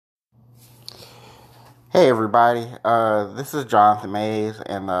Hey everybody, this is Jonathan Mays,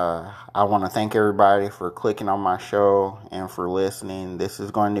 and I want to thank everybody for clicking on my show and for listening. This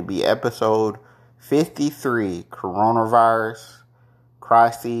is going to be episode 53, Coronavirus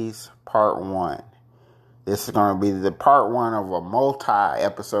Crises Part 1. This is going to be the part 1 of a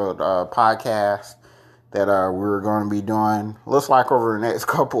multi-episode podcast that we're going to be doing, looks like over the next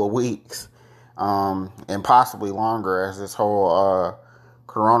couple of weeks, and possibly longer as this whole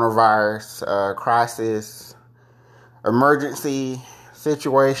coronavirus crisis emergency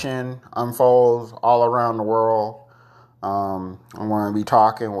situation unfolds all around the world. I'm going to be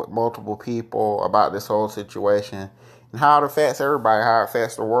talking with multiple people about this whole situation and how it affects everybody, how it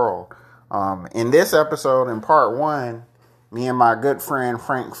affects the world. In this episode, in part 1, me and my good friend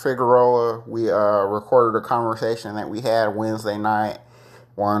Frank Figueroa, we recorded a conversation that we had Wednesday night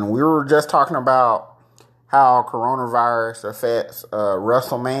when we were just talking about how coronavirus affects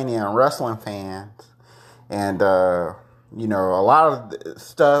WrestleMania and wrestling fans. And, a lot of the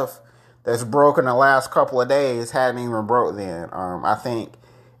stuff that's broken the last couple of days hadn't even broke then. I think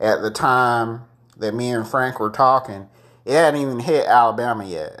at the time that me and Frank were talking, it hadn't even hit Alabama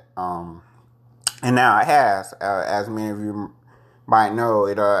yet. And now it has. As many of you might know,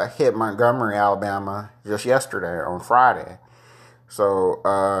 it hit Montgomery, Alabama just yesterday on Friday. So,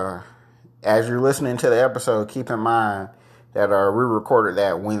 as you're listening to the episode, keep in mind that we recorded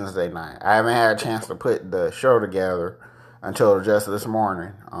that Wednesday night. I haven't had a chance to put the show together until just this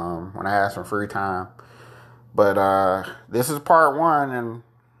morning when I had some free time. But this is part 1, and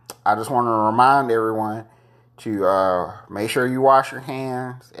I just want to remind everyone to make sure you wash your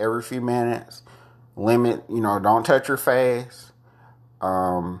hands every few minutes. Don't touch your face.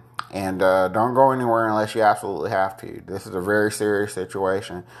 And don't go anywhere unless you absolutely have to. This is a very serious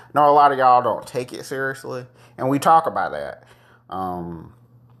situation. I know a lot of y'all don't take it seriously, and we talk about that.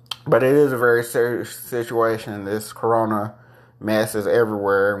 But it is a very serious situation. This corona mess is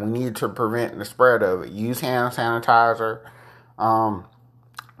everywhere. We need to prevent the spread of it. Use hand sanitizer.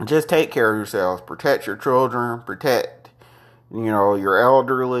 Just take care of yourselves. Protect your children. Protect, your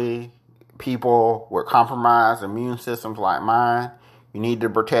elderly, people with compromised immune systems like mine. You need to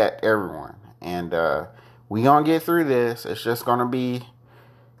protect everyone. And we gonna get through this. It's just gonna be,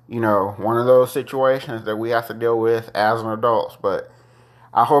 one of those situations that we have to deal with as an adults. But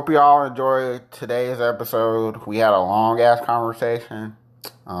I hope you all enjoyed today's episode. We had a long ass conversation.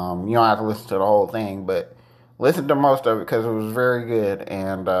 You don't have to listen to the whole thing, but listen to most of it because it was very good.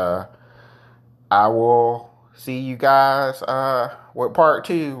 And I will see you guys with part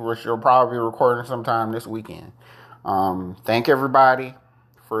 2, which you'll probably be recording sometime this weekend. Thank everybody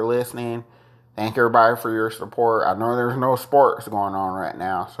for listening. Thank everybody for your support. I know there's no sports going on right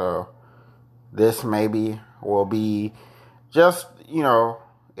now, so this maybe will be just,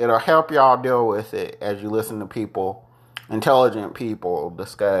 it'll help y'all deal with it as you listen to intelligent people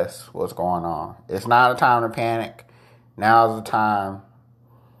discuss what's going on. It's not a time to panic. Now's the time,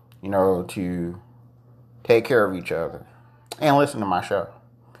 to take care of each other and listen to my show.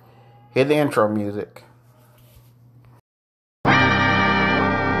 Hit the intro music.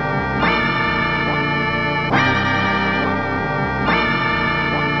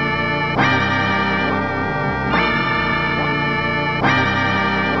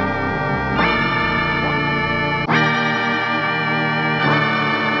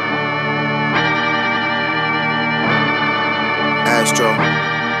 Astro.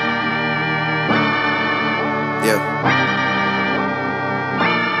 Yeah.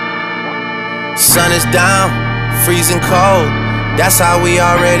 Sun is down, freezing cold. That's how we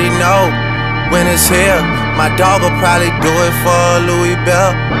already know. When it's here, my dog will probably do it for Louis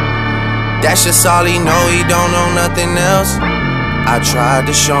Bell. That's just all he know, he don't know nothing else. I tried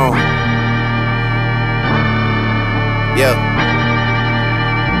to show him. Yeah.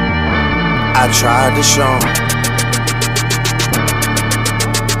 I tried to show him.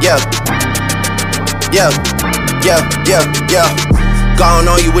 Yeah, yeah, yeah, yeah, yeah. Gone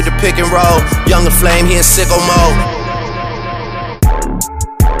on you with the pick and roll. Younger flame, he in sicko mode.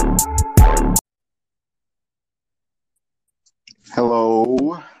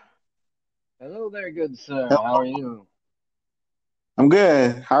 Hello. Hello there, good sir. Hello. How are you? I'm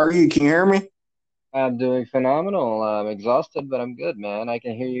good. How are you? Can you hear me? I'm doing phenomenal. I'm exhausted, but I'm good, man. I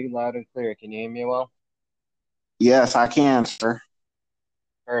can hear you loud and clear. Can you hear me well? Yes, I can, sir.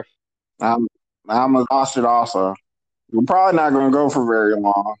 Perfect. I'm exhausted also. We're probably not going to go for very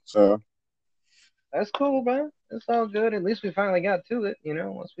long, so. That's cool, man. It's all good. At least we finally got to it.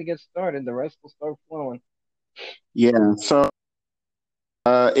 Once we get started, the rest will start flowing. Yeah, so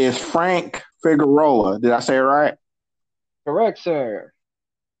it's Frank Figueroa. Did I say it right? Correct, sir.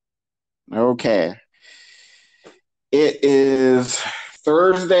 Okay. It is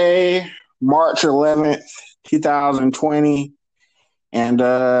Thursday, March 11th, 2020, and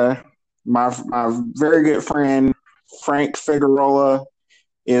my very good friend Frank Figueroa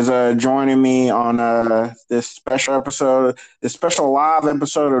is joining me on this special episode, this special live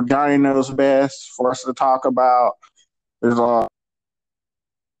episode of Johnny Knows Best for us to talk about. There's a lot to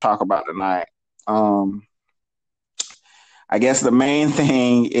talk about tonight. I guess the main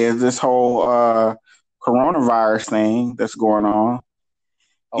thing is this whole coronavirus thing that's going on.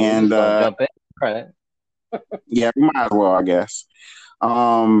 Oh, and jump in. Right. Yeah, we might as well, I guess.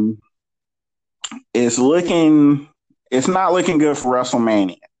 It's not looking good for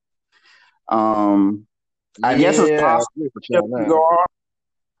WrestleMania. I guess it's possible to go on.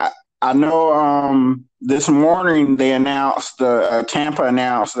 I know this morning they announced Tampa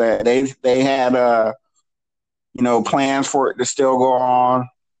announced that they had plans for it to still go on,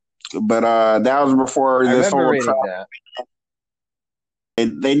 but that was before this whole trial.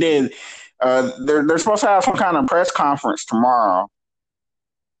 They did. They're supposed to have some kind of press conference tomorrow,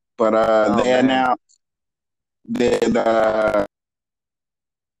 but they announced that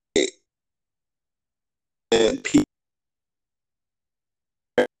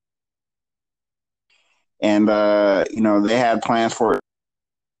and they had plans for it.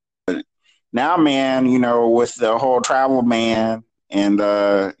 But now, man, with the whole travel ban and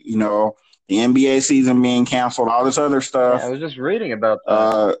the NBA season being canceled, all this other stuff. Yeah, I was just reading about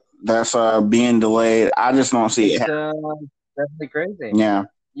that. That's being delayed. I just don't see it. Definitely crazy. Yeah.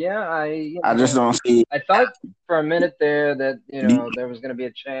 Yeah, I just don't see. I thought for a minute there that there was going to be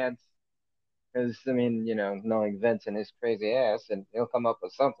a chance, because I mean, knowing Vince and his crazy ass, and he'll come up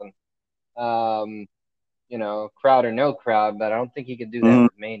with something. Crowd or no crowd, but I don't think he could do that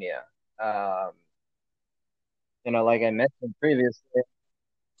with Mania. Like I mentioned previously.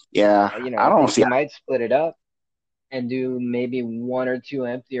 Yeah, I don't see. He might split it up and do maybe one or two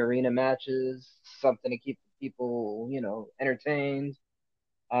empty arena matches, something to keep people, entertained,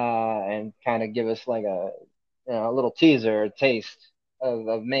 and kind of give us like a little teaser, a taste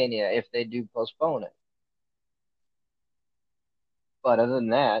of Mania if they do postpone it. But other than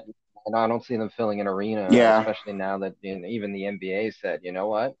that, I don't see them filling an arena, especially now that even the NBA said, you know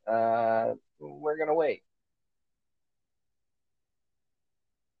what, we're gonna wait.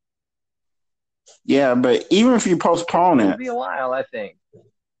 Yeah, but even if you postpone it, it'll be a while, I think.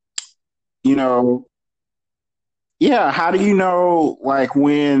 Yeah, how do you know like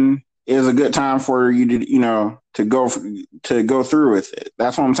when is a good time for you to go through with it?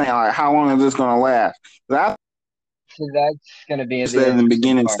 That's what I'm saying. Like, how long is this going to last? So that's going to be in the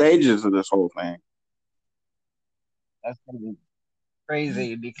beginning stages of this whole thing. That's going to be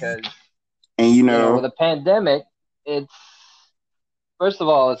crazy because, and with a pandemic, it's first of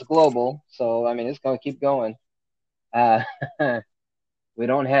all, it's global, so I mean, it's going to keep going. We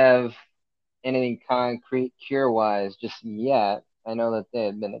don't have anything concrete cure-wise just yet. I know that they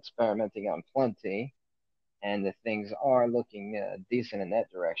had been experimenting on plenty, and the things are looking decent in that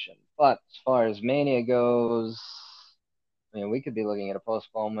direction. But as far as Mania goes, I mean, we could be looking at a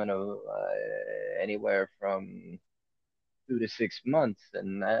postponement of anywhere from 2 to 6 months,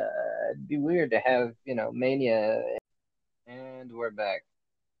 and it'd be weird to have Mania. And we're back.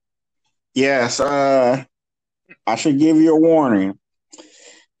 Yes, I should give you a warning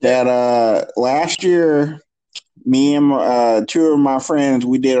that last year, me and two of my friends,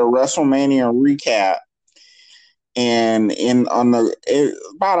 we did a WrestleMania recap, and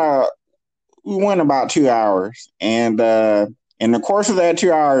we went about 2 hours, and in the course of that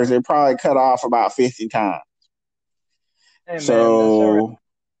 2 hours, it probably cut off about 50 times. Hey, so,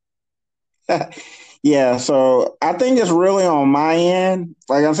 man, that's yeah, so I think it's really on my end.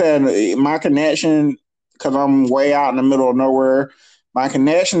 Like I said, my connection, because I'm way out in the middle of nowhere, my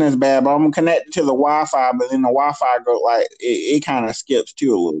connection is bad, but I'm connected to the Wi-Fi, but then the Wi-Fi it kind of skips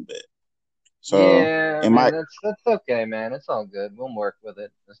too a little bit. So yeah, that's okay, man. It's all good. We'll work with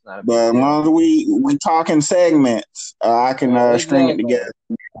it. It's not a big deal. But as long as we talk in segments, I can string it together.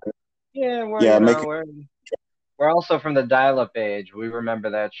 Yeah, we're also from the dial-up age. We remember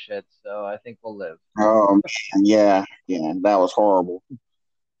that shit, so I think we'll live. Oh man, yeah, that was horrible.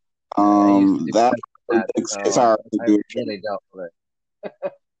 It's hard to do. I really dealt with it.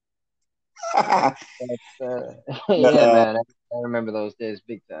 Yeah, man, I remember those days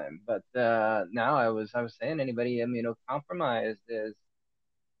big time. But now I was saying, anybody immunocompromised is,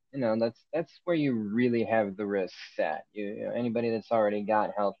 that's where you really have the risks at. Anybody that's already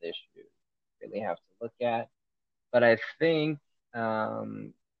got health issues really have to look at. But I think, as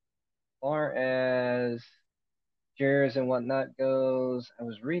far as cures and whatnot goes, I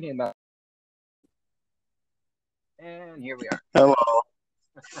was reading about And here we are. Hello.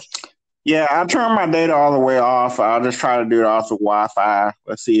 Yeah, I turned my data all the way off. I'll just try to do it off the Wi-Fi.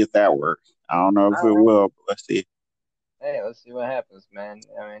 Let's see if that works. I don't know if All it right. will, but let's see. Hey, let's see what happens, man.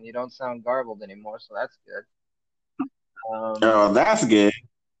 I mean, you don't sound garbled anymore, so that's good. Um, Oh, that's good.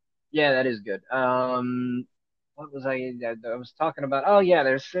 yeah, that is good. What was I was talking about? Oh, yeah,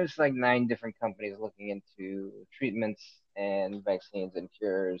 there's like 9 different companies looking into treatments and vaccines and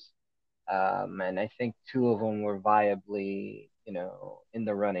cures. And I think 2 of them were viably, in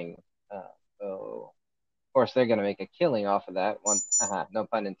the running. So of course they're gonna make a killing off of that one. No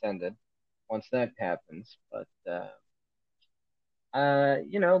pun intended. Once that happens, but they'll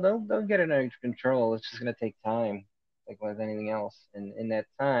get it under control. It's just gonna take time, like with anything else. And in that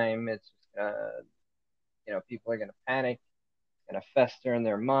time, it's people are gonna panic, gonna fester in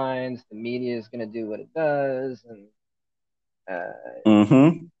their minds. The media is gonna do what it does, and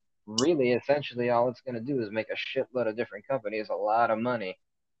Mm-hmm. really, essentially, all it's gonna do is make a shitload of different companies a lot of money,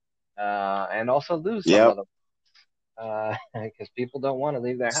 and also lose some Yep. of them, because people don't want to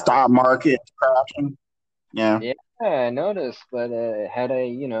leave their house. Stock market crashing. Yeah. Yeah, I noticed, but had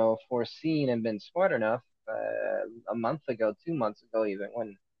I, foreseen and been smart enough, a month ago, 2 months ago, even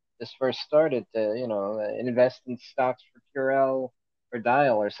when this first started to, invest in stocks for Purell or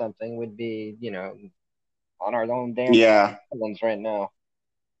Dial or something, would be, on our own damn Yeah. islands right now.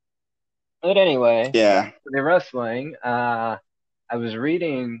 But anyway, back Yeah. to the wrestling. I was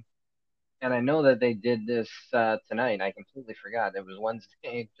reading, and I know that they did this tonight. I completely forgot. It was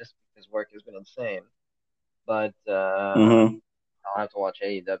Wednesday, just because work has been insane. But Mm-hmm. I'll have to watch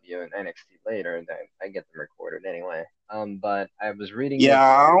AEW and NXT later, and then I get them recorded anyway. But I was reading Yeah. that.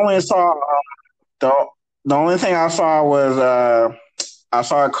 I only saw the the only thing I saw was I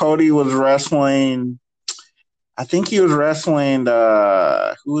saw Cody was wrestling. I think he was wrestling.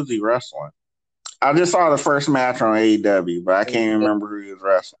 Who was he wrestling? I just saw the first match on AEW, but I can't even remember who he was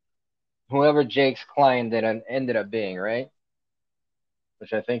wrestling. Whoever Jake's client ended up being, right?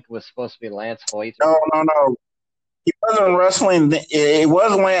 Which I think was supposed to be Lance Hoyt. No. He wasn't wrestling. It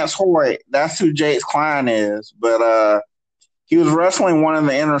was Lance Hoyt. That's who Jake's client is. But he was wrestling one of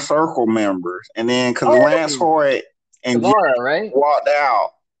the Inner Circle members, and then because Lance Oh, Hoyt and Jake Guevara, right? walked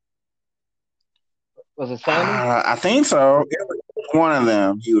out. Was it Sammy? I think so. It was one of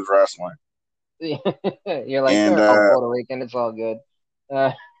them. He was wrestling, You're like, and they're all Puerto Rican. It's all good.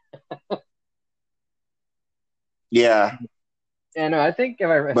 Uh, yeah. yeah, no, I think if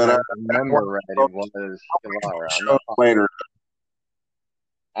But I remember right, it was Guevara. show later.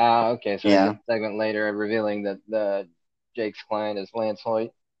 Okay, so we Yeah. get a segment later revealing that the Jake's client is Lance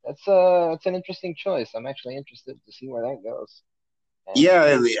Hoyt. That's an interesting choice. I'm actually interested to see where that goes. And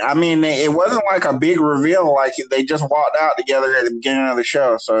Yeah, I mean, it wasn't like a big reveal. Like they just walked out together at the beginning of the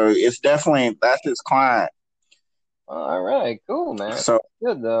show, so it's definitely that's his client. all right, cool, man. So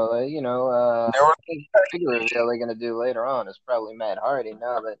Good though. there was, I think the big reveal they're gonna do later on is probably Matt Hardy.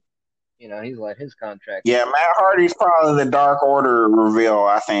 Now that he's let his contract. yeah, Matt Hardy's probably the Dark Order reveal.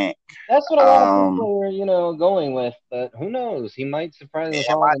 I think. That's what a lot of people are, going with. But who knows? He might surprise us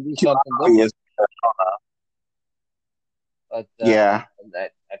all and do something different. But Yeah.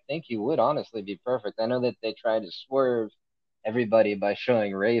 I think he would honestly be perfect. I know that they tried to swerve everybody by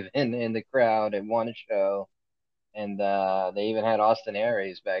showing Raven in the crowd at one show, and they even had Austin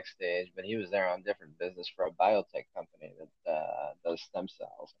Aries backstage, but he was there on different business for a biotech company that does stem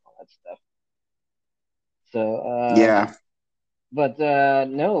cells and all that stuff. So, Yeah. but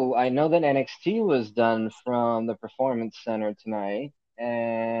no, I know that NXT was done from the Performance Center tonight,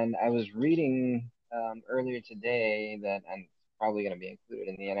 and I was reading earlier today that I'm probably going to be included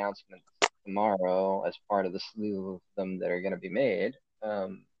in the announcement tomorrow as part of the slew of them that are going to be made.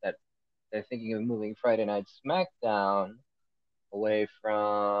 That they're thinking of moving Friday Night SmackDown away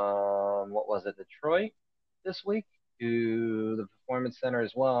from what was it, Detroit this week to the Performance Center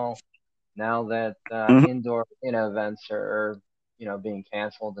as well. Now that indoor events are being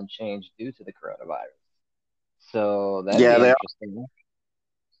canceled and changed due to the coronavirus, so that'd be interesting.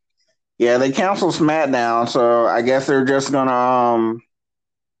 Yeah, they canceled SmackDown, so I guess they're just gonna.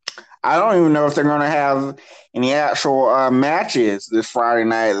 I don't even know if they're gonna have any actual matches this Friday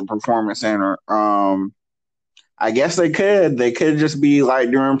night at the Performance Center. I guess they could. They could just be like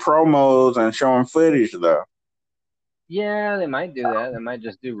doing promos and showing footage, though. Yeah, they might do that. They might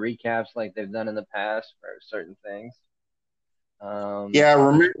just do recaps like they've done in the past for certain things. Yeah,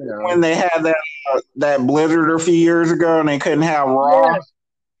 remember when they had that blizzard a few years ago and they couldn't have Raw? Yes,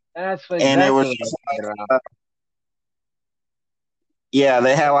 that's exactly and it was what just I'm talking about. Yeah,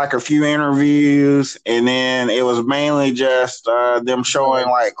 they had like a few interviews, and then it was mainly just them showing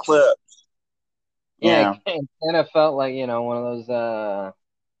like clips. Yeah, Yeah. it kind of felt like, one of those,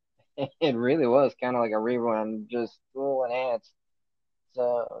 it really was kind of like a rerun, just full enhanced.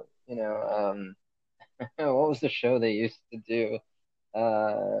 So, what was the show they used to do?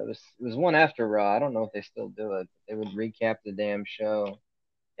 It was one after Raw. I don't know if they still do it. They would recap the damn show.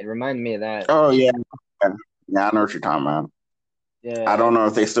 It reminded me of that. Oh yeah. Yeah, I know what you're talking about. I Yeah, don't know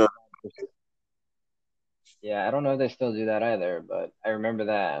if they still. yeah. I don't know if they still do that either, but I remember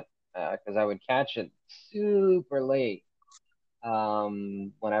that because I would catch it super late.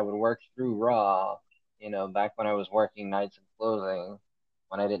 When I would work through Raw, back when I was working nights and closing,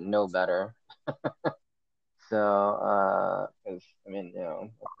 when I didn't know better. So, because I mean,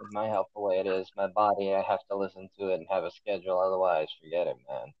 with my health the way it is, my body, I have to listen to it and have a schedule. Otherwise, forget it,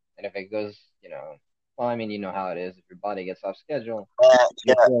 man. And if it goes, well, I mean, you know how it is. If your body gets off schedule, Yeah.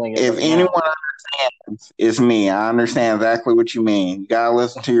 you're feeling it If right now. anyone understands, it's me. I understand exactly what you mean. You gotta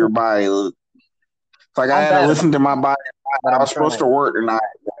listen to your body. It's like I I'm had to bad about listen to my it, body. but I I'm was supposed to trying. work tonight.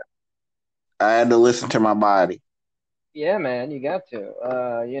 I had to listen to my body. Yeah, man, you got to.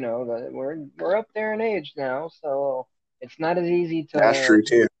 We're up there in age now, so it's not as easy That's to true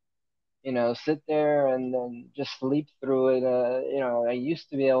too. sit there and then just sleep through it. I used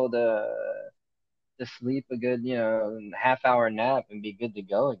to be able to sleep a good, half hour nap and be good to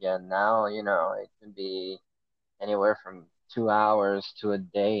go again. Now, it can be anywhere from 2 hours to a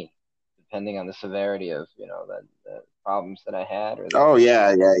day, depending on the severity of, the problems that I had or Oh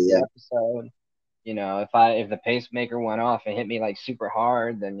yeah, yeah, the yeah. episode. If the pacemaker went off and hit me like super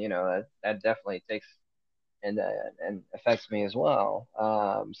hard, then that definitely takes and affects me as well.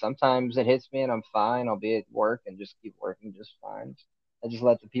 Sometimes it hits me and I'm fine. I'll be at work and just keep working just fine. I just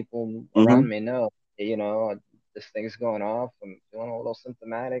let the people Hmm. around me know, this thing's going off. I'm feeling a little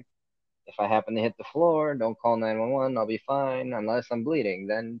symptomatic. If I happen to hit the floor, don't call 911. I'll be fine unless I'm bleeding.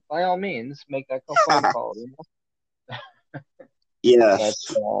 Then by all means, make that phone call. But Yes,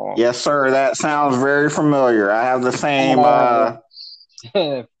 yes, sir. That sounds very familiar. I have the same uh,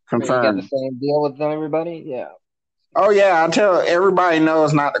 you got the concern. same deal with everybody? Yeah. Oh yeah, I tell everybody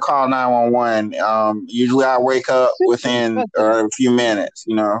knows not to call 911. Usually I wake up Super within expensive. a few minutes.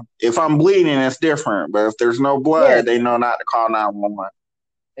 You know, if I'm bleeding, it's different. But if there's no Yeah, blood, they know not to call 911.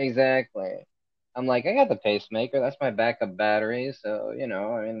 exactly. I'm like, I got the pacemaker. That's my backup battery. So, I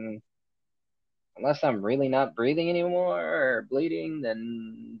mean, unless I'm really not breathing anymore or bleeding,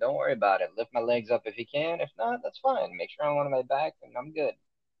 then don't worry about it. Lift my legs up if you can. If not, that's fine. Make sure I'm on my back and I'm good.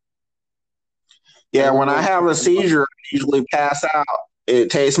 Yeah, when I Little, have a seizure, I usually pass out. It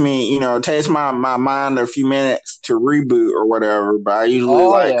takes me, it takes my mind a few minutes to reboot or whatever. But I usually oh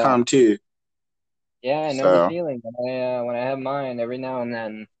like yeah. come to. Yeah, I know the So feeling. When I have mine every now and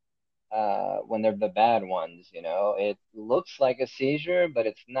then, when they're the bad ones, it looks like a seizure, but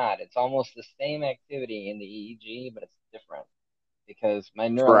it's not. It's almost the same activity in the EEG, but it's different because my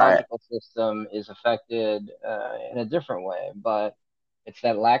right, neurological system is affected in a different way, but it's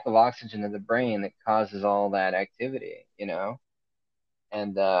that lack of oxygen in the brain that causes all that activity,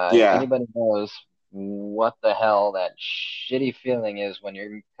 And if yeah, anybody knows what the hell that shitty feeling is when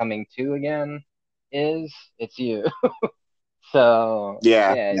you're coming to again, it's you. So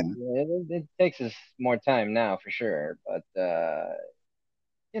yeah, yeah, yeah. it takes us more time now for sure, but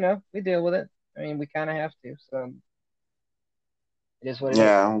we deal with it. I mean, we kind of have to, so it is what it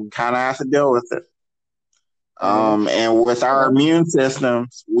is. Yeah, kind of have to deal with it. I mean, And with you our know, immune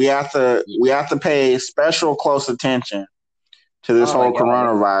systems, we have to pay special close attention to this oh my whole God,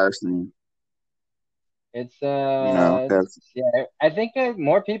 yeah. coronavirus thing. It's Because yeah, I think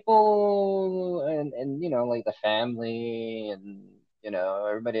more people and like the family and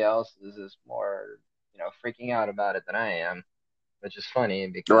everybody else is more freaking out about it than I am, which is funny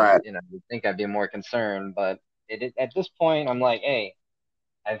because right, you'd think I'd be more concerned, but at this point I'm like, hey,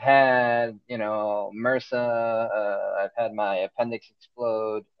 I've had MRSA, I've had my appendix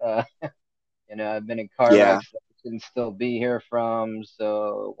explode, I've been in car yeah, wrecks that I shouldn't still be here from,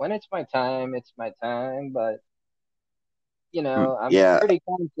 so when it's my time, it's my time, but I'm yeah, pretty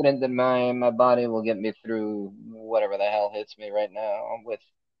confident that my body will get me through whatever the hell hits me right now, with,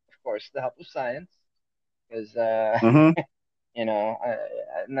 of course, the help of science. Because hmm, I'm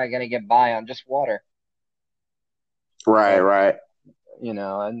not gonna get by on just water. right, But right,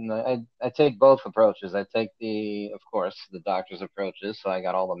 and I take both approaches. I take of course, the doctor's approaches, so I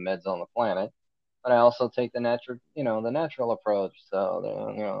got all the meds on the planet. But I also take the natural approach.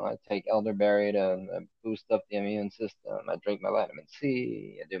 So, I take elderberry to boost up the immune system. I drink my vitamin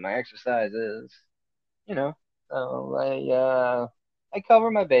C. I do my exercises. You know, so I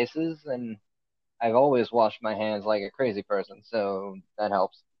cover my bases, and I've always washed my hands like a crazy person, so that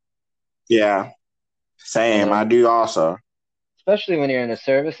helps. yeah. And Same. I then, do also. especially when you're in the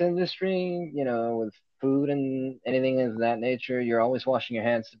service industry, with food and anything of that nature, you're always washing your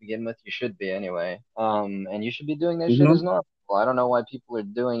hands to begin with. You should be anyway. And you should be doing that shit Hmm. as normal. I don't know why people are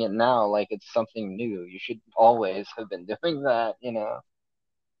doing it now like it's something new. You should always have been doing that.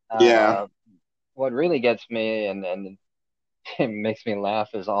 Yeah. Uh, what really gets me and it makes me laugh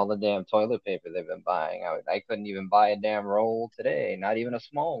is all the damn toilet paper they've been buying. I couldn't even buy a damn roll today, not even a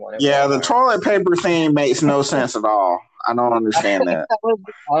small one at Yeah. The Walmart. toilet paper thing makes no sense at all. I don't understand that.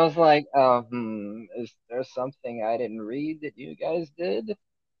 I was like, is there something I didn't read that you guys did?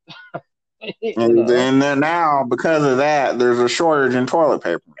 You And know, then now, because of that, there's a shortage in toilet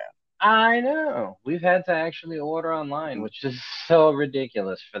paper I know we've had to actually order online, now. which is so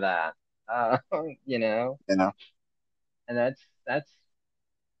ridiculous for that. Uh, you know, You know. and that's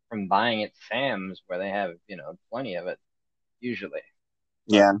from buying at Sam's where they have, plenty of it usually.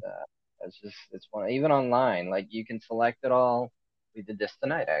 But Yeah. it's one even online, like you can select it all. We did this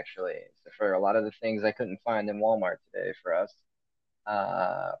tonight actually. So for a lot of the things I couldn't find in Walmart today for us,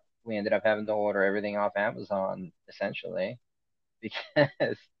 uh, we ended up having to order everything off Amazon essentially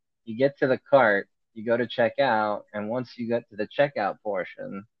because you get to the cart, you go to check out, and once you get to the checkout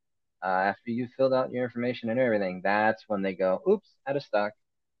portion, after you filled out your information and everything, that's when they go, "Oops, out of stock."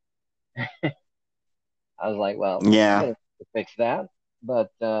 I was like, "Well, Yeah. gonna fix that,"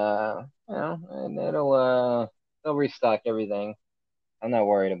 but and they'll restock everything. I'm not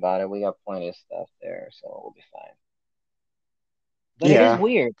worried about it. We got plenty of stuff there, so we'll be fine. But it is Yeah.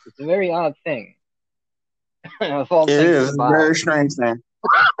 weird. It's a very odd thing. Of all It things is. to It's a buy. very strange thing.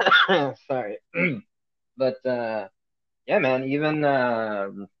 Sorry. But yeah, man, even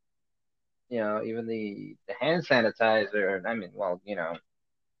the hand sanitizer. I mean, well,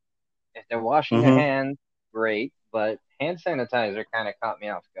 if they're washing their Hmm. hands, great. But hand sanitizer kind of caught me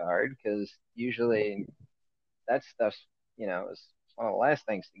off guard because usually that stuff's, is one of the last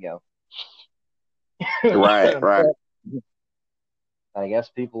things to go. Right. Right. But I guess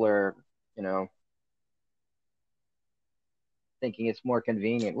people are, you know, thinking it's more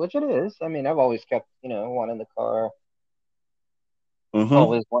convenient, which it is. I mean, I've always kept, one in the car, Hmm.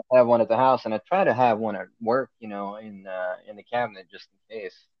 always have one at the house, and I try to have one at work, in the cabinet just in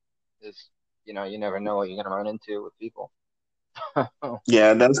case, because you never know what you're gonna run into with people.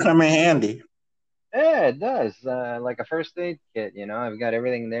 Yeah, it does come in handy. Yeah, it does. Like a first aid kit, I've got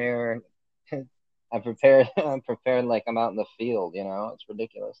everything there. I'm prepared like I'm out in the field, it's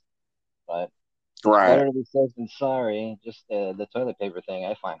ridiculous. But it's Right. better to be safe than sorry. Just the toilet paper thing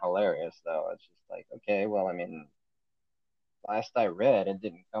I find hilarious though. It's just like, okay, well, I mean, last I read, it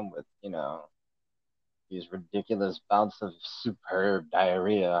didn't come with, these ridiculous bouts of superb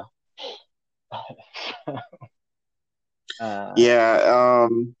diarrhea. uh, Yeah.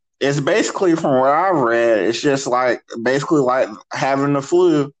 It's basically from what I've read, it's just like basically like having the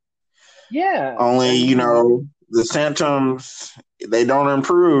flu. yeah, Only, and the symptoms they don't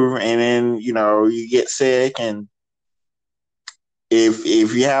improve and then, you get sick and if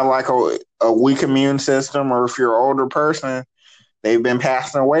you have like a weak immune system or if you're an older person, they've been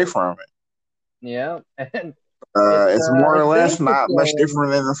passing away from it. yeah, and it's It's more or it's been less not much interesting.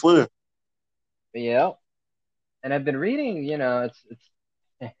 different than the flu. Yeah, and I've been reading. It's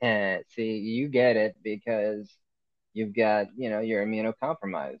see, you get it because you've got, you're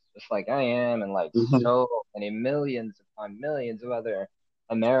immunocompromised, just like I am, and like Hmm. so many millions upon millions of other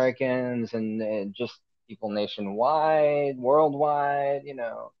Americans and just people nationwide, worldwide.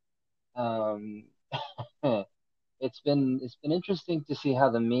 Um, it's been interesting to see how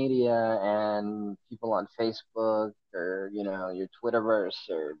the media and people on Facebook or your Twitterverse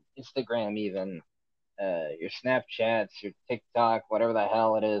or Instagram even your Snapchats, your TikTok, whatever the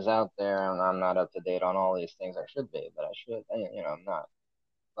hell it is out there. And I'm not up to date on all these things. I should be, but I should. I'm not.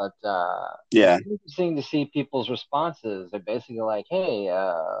 But it's Yeah. been interesting to see people's responses. They're basically like, "Hey,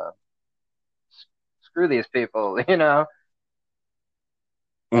 screw these people,"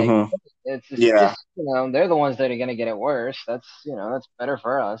 Like Hmm. it's Yeah. just they're the ones that are gonna get it worse. That's better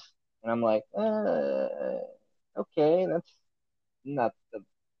for us. And I'm like, okay, that's not the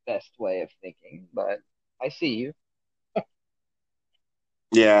best way of thinking, but I see you.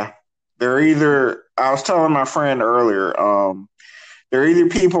 Yeah. They're either, I was telling my friend earlier, they're either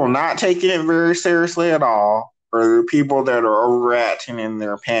people not taking it very seriously at all, or they're people that are overreacting and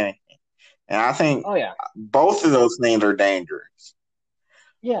they're panicking. And I think Oh yeah, both of those things are dangerous.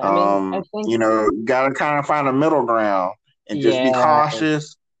 yeah. I mean, I think Got to kind of find a middle ground and just be yeah,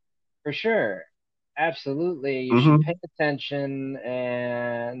 cautious. for sure, absolutely. You should Hmm. pay attention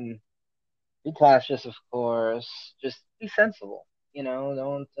and be cautious, of course. Just be sensible.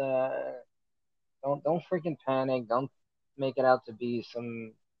 Don't. don't freaking panic. Don't make it out to be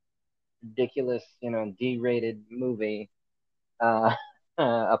some ridiculous, D-rated movie, uh,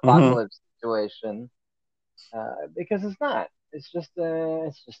 Mm-hmm. apocalypse situation, because it's not. It's just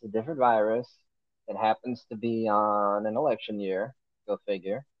a different virus that happens to be on an election year. Go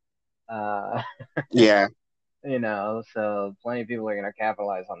figure. Uh, Yeah. so plenty of people are gonna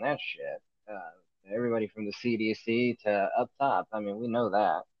capitalize on that shit. Everybody from the CDC to up top. I mean, we know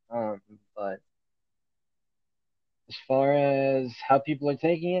that. But as far as how people are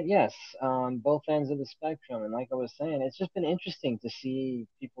taking it, yes, on both ends of the spectrum. And like I was saying, it's just been interesting to see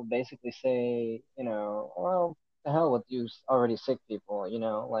people basically say, well, the hell with you already sick people,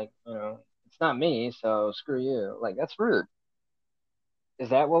 it's not me, so screw you. Like, that's rude. Is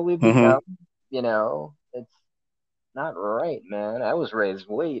that what we've Mm-hmm. become? It's not right, man. I was raised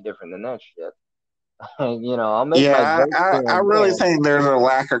way different than that shit. I'll make my Yeah, jokes here I and really there. think there's a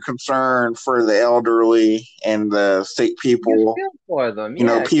lack of concern for the elderly and the sick You people. feel for them, You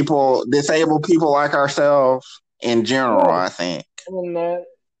know, yeah. people, disabled people like ourselves in Yeah, general, I think. I mean,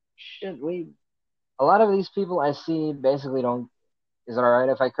 shit, a lot of these people I see basically don't. Is it all right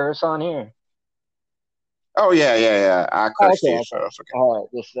if I curse on here? Oh, yeah, yeah, yeah. I Oh, curse okay, too, so okay. it's okay. All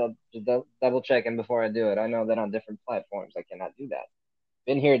right, just double checking before I do it. I know that on different platforms I cannot do that.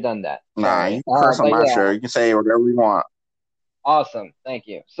 Been here, done that. Nah, Sorry. you can curse on But my yeah, show. You can say whatever you want. awesome. Thank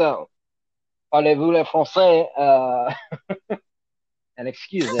you. So, parlez-vous le français? And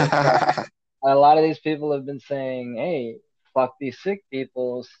excuse it, but a lot of these people have been saying, "Hey, fuck these sick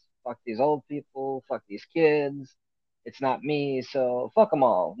people, fuck these old people, fuck these kids. It's not me, so fuck them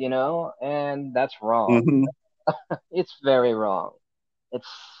all," and that's wrong. Hmm. It's very wrong. It's,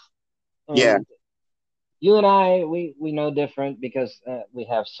 I Yeah. mean, you and I, we know different because we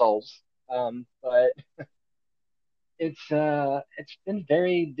have souls. But it's been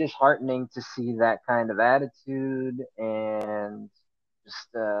very disheartening to see that kind of attitude and just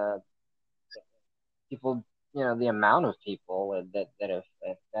people, the amount of people that have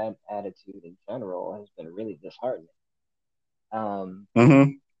that attitude in general has been really disheartening. Um, Hmm.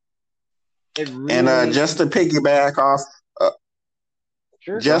 it And really, uh,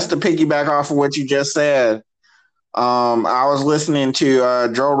 sure, go just ahead. to piggyback off of what you just said, I was listening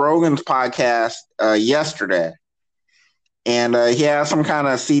to Joe Rogan's podcast yesterday, and he had some kind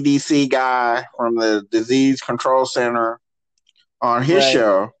of CDC guy from the Disease Control Center on his Right.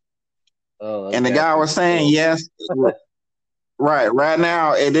 show, Oh, those and the guys guy can was be saying, cool. yes, right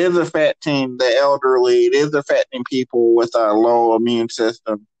now it is affecting the elderly, it is affecting people with a low immune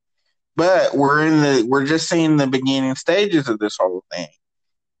system, but we're just seeing the beginning stages of this whole thing,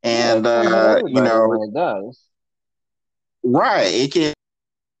 Yeah, and it's gonna hit you everybody know, when it does. right,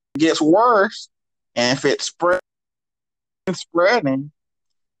 gets worse, and if it's spreading,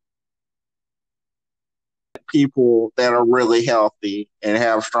 people that are really healthy and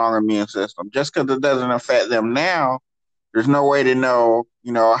have a strong immune system. Just because it doesn't affect them now, there's no way to know,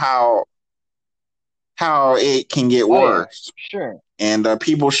 how it can get Oh yeah, worse. sure. And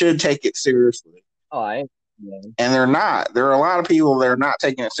people should take it seriously. Oh, yeah. And they're not. There are a lot of people that are not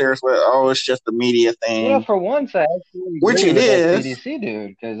taking it seriously. Oh, it's just a media thing, For once, I actually which agree it with that is. CDC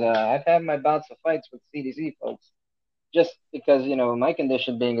dude because I've had my bouts of fights with CDC folks. Just because, my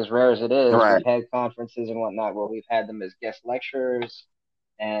condition being as rare as it is, Right. we've had conferences and whatnot where we've had them as guest lecturers.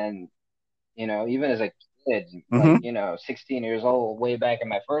 And, even as a kid, like, Mm-hmm. 16 years old, way back in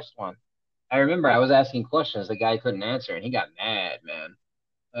my first one, I remember I was asking questions the guy couldn't answer and he got mad, man.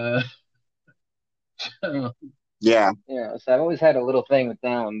 Uh, Yeah. so I've always had a little thing with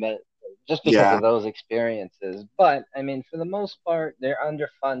them, but just because Yeah. of those experiences. But I mean, for the most part, they're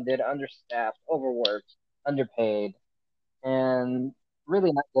underfunded, understaffed, overworked, underpaid, and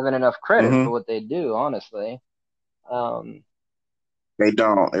really not given enough credit for Mm-hmm. what they do, honestly. Um, They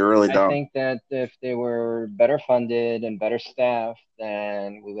don't. They really I don't. think that if they were better funded and better staffed,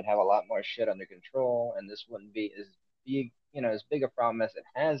 then we would have a lot more shit under control, and this wouldn't be as big a problem as it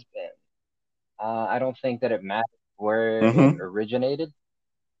has been. I don't think that it matters where it Mm-hmm. originated.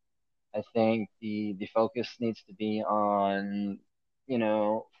 I think the focus needs to be on,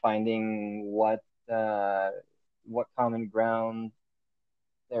 finding what common ground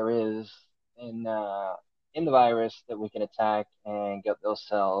there is in uh, in the virus that we can attack and get those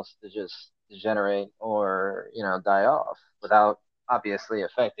cells to just degenerate or die off without obviously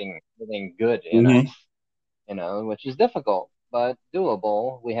affecting anything good in us, Mm-hmm. which is difficult but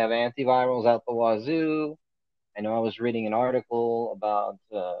doable. We have antivirals out the wazoo. I know I was reading an article about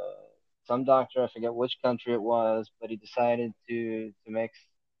some doctor, I forget which country it was, but he decided to mix.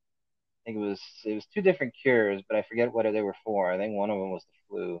 I think it was two different cures, but I forget what they were for. I think one of them was the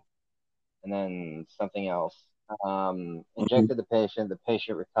flu. and then something else. Mhm. Injected the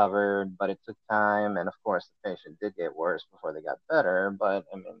patient recovered, but it took time, and of course the patient did get worse before they got better. But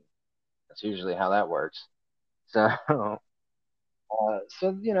I mean, that's usually how that works. So, so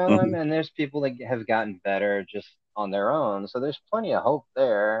I Mhm. mean, there's people that have gotten better just on their own. So there's plenty of hope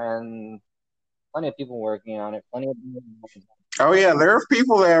there, and plenty of people working on it. Plenty of Oh yeah, there are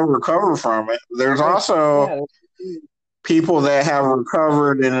people that have recovered from it. There's there's also yeah, there's people that have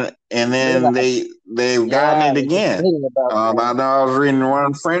recovered and then relapse. they've gotten Yeah, it I was just again. reading about I that. know I was reading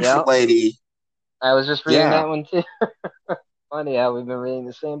one French Yep, lady. I was just reading Yeah. that one too. Funny how we've been reading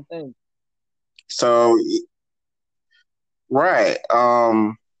the same thing. So right.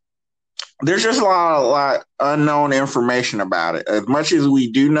 There's just a lot unknown information about it. As much as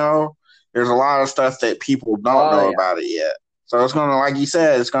we do know, there's a lot of stuff that people don't Oh know yeah, about it yet. So it's gonna, like you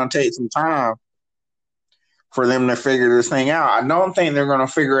said, it's gonna take some time for them to figure this thing out. I don't think they're gonna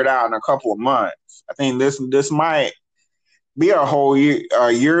figure it out in a couple of months. I think this might be a whole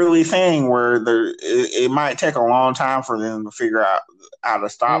yearly thing where it might take a long time for them to figure out how to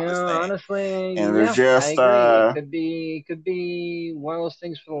stop this thing. honestly, And there's yeah, I just agree. It could be one of those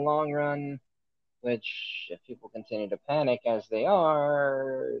things for the long run. Which, if people continue to panic as they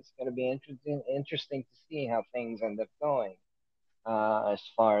are, it's going to be interesting to see how things end up going. As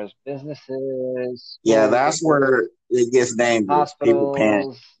far as businesses, yeah, schools, that's where it gets dangerous. People panic.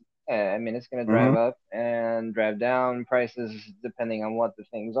 hospitals, yeah, I mean, it's going to drive Hmm. up and drive down prices depending on what the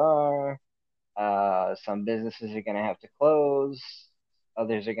things are. Some businesses are going to have to close,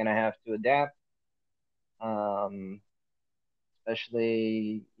 others are going to have to adapt. Um,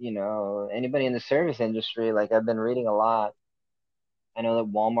 Especially, anybody in the service industry. Like, I've been reading a lot. I know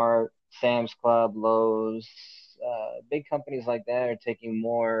that Walmart, Sam's Club, Lowe's, big companies like that are taking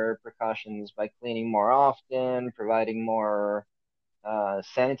more precautions by cleaning more often, providing more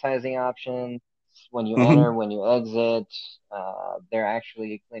sanitizing options when you enter, Hmm. when you exit. They're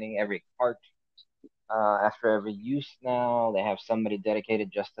actually cleaning every cart after every use now. They have somebody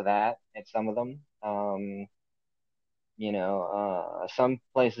dedicated just to that at some of them. Some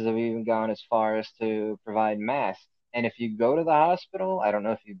places have even gone as far as to provide masks. And if you go to the hospital, I don't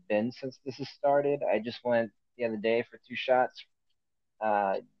know if you've been since this has started. I just went the other day for 2 shots,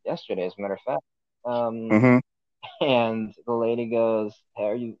 yesterday, as a matter of fact. Um, Hmm. and the lady goes, "Hey,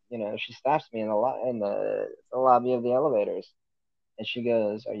 are you?" She stops me in the lobby of the elevators, and she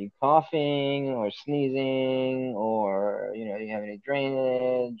goes, "Are you coughing or sneezing, or do you have any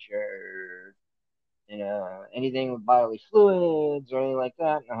drainage or anything with bodily fluids or anything like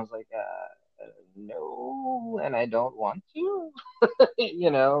that?" And I was like, no, and I don't want to.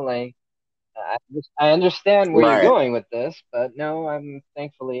 Like, I understand where you're Right. going with this, but no, I don't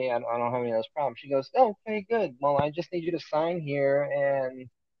have any of those problems. She goes, oh, okay, good. Well, I just need you to sign here, and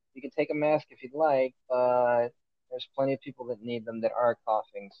you can take a mask if you'd like, but there's plenty of people that need them that are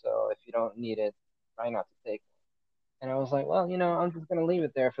coughing. So if you don't need it, try not to take it. And I was like, well, I'm just gonna leave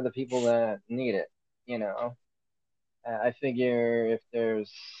it there for the people that need it. You know, I figure if they're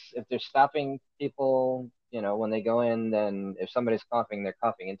stopping people, when they go in, then if somebody's coughing, they're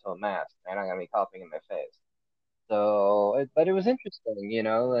coughing into a mask. They're not gonna be coughing in my face. So, but it was interesting,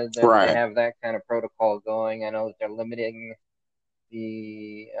 that they Right. have that kind of protocol going. I know that they're limiting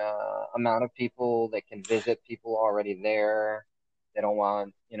the amount of people that can visit people already there. They don't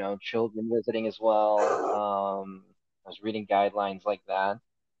want, children visiting as well. I was reading guidelines like that,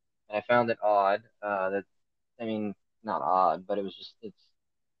 and I found it odd that I mean, not odd, but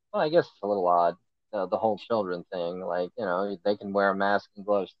well, I guess it's a little odd. The whole children thing, like, they can wear a mask and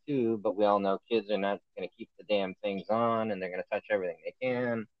gloves too, but we all know kids are not going to keep the damn things on and they're going to touch everything they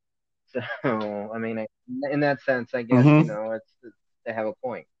can. So, I mean, in that sense, I guess, Hmm. they have a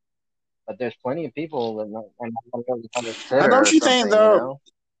point. But there's plenty of people that are not going to have a And sitter don't or you think though? something.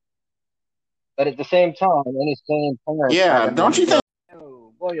 But at the same time, any sane parent's not Yeah, going to be able don't to you go, think?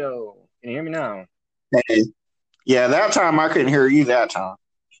 oh, boyo, can you hear me now? Hey, yeah, that time I couldn't hear you that time.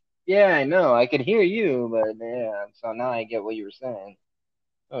 Yeah, I know. I could hear you, but yeah, so now I get what you were saying.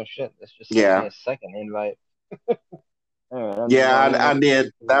 Oh shit, this just sent me Yeah, a second invite. All right, I'm yeah, joining I this.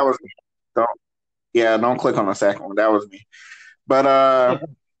 did. That was don't. Yeah, don't click on the second one. That was me. But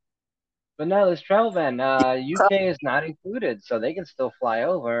But no, this travel ban, UK is not included, so they can still fly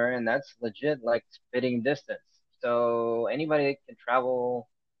over, and that's legit like spitting distance. So anybody can travel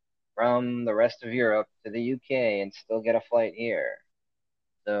from the rest of Europe to the UK and still get a flight here.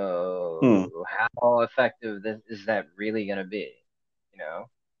 hmm, So how effective is that really going to be? You know,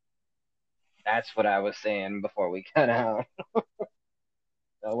 that's what I was saying before we cut out.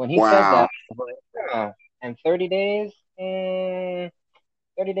 So when he said that, wow. I was like, huh. And 30 days?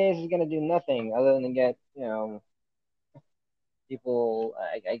 30 days is going to do nothing other than get, people,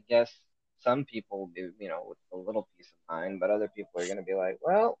 I guess some people will be, with a little peace of mind, but other people are going to be like,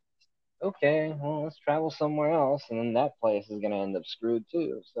 well, okay, well, let's travel somewhere else. And then that place is going to end up screwed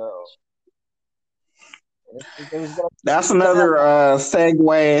too. So there's going That's to another happen.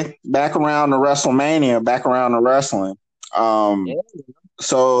 segue back around to WrestleMania, back around to wrestling. Yeah,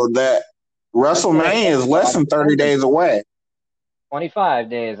 So that that's going to WrestleMania take is less than 30 days away. 25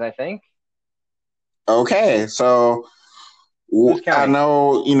 days, I think. Okay, so Who's I counting?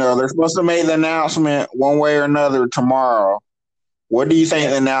 know, they're supposed to make the announcement one way or another tomorrow. What do you think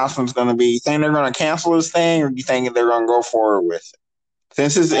Yeah. the announcement's going to be? You think they're going to cancel this thing, or do you think they're going to go forward with it?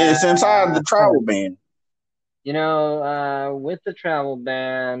 Since inside the Uh, travel ban. with the travel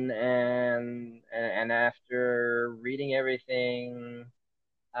ban and after reading everything,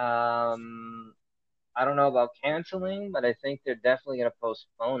 I don't know about canceling, but I think they're definitely going to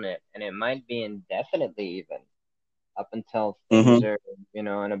postpone it, and it might be indefinitely even up until things Mm-hmm. are, in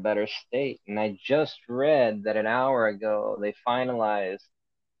a better state. And I just read that an hour ago they finalized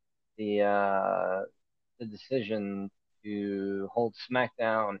the uh, the decision to hold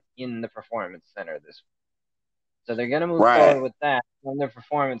SmackDown in the Performance Center this week. So they're going to move Right. forward with that in the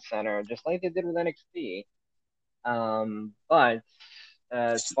Performance Center, just like they did with NXT. But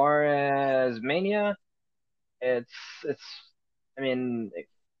as far as Mania, it's it's. I mean,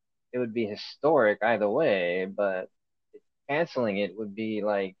 it would be historic either way, but canceling it would be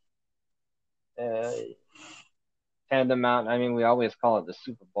like uh, tantamount. I mean, we always call it the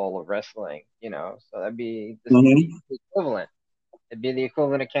Super Bowl of wrestling, so this would be Mm-hmm. the equivalent. It'd be the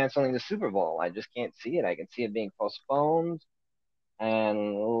equivalent of canceling the Super Bowl. I just can't see it. I can see it being postponed.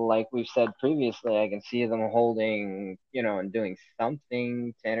 And like we've said previously, I can see them holding, and doing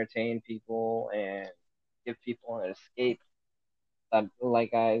something to entertain people and give people an escape. But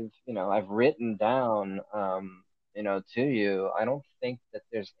like I've written down, to you, I don't think that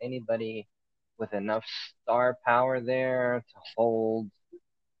there's anybody with enough star power there to hold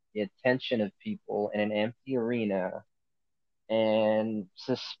the attention of people in an empty arena and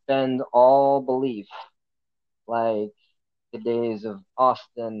suspend all belief, like the days of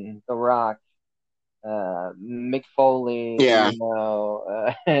Austin, The Rock, Mick Foley, Yeah,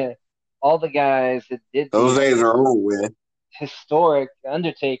 all the guys that did those these days are over with. historic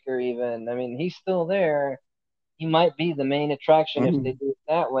Undertaker. Even, I mean, he's still there. He might be the main attraction if they Mm-hmm. do it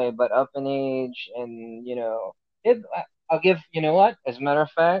that way, but up in age, and I'll give, what? As a matter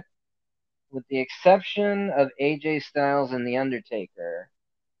of fact, with the exception of AJ Styles and the Undertaker,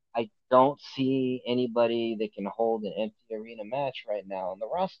 I don't see anybody that can hold an empty arena match right now on the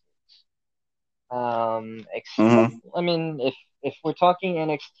roster. Except, Mm-hmm. I mean, if we're talking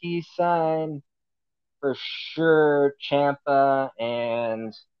NXT side, for sure, Champa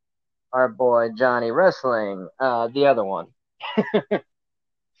and our boy Johnny Wrestling, the other one.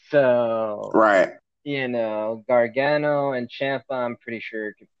 So, Right. Gargano and Champa, I'm pretty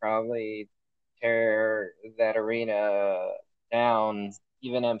sure could probably tear that arena down,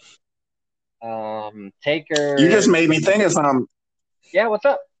 even if You Taker. just made me think of something. Yeah, what's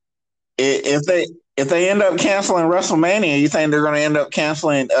up? If they end up canceling WrestleMania, you think they're going to end up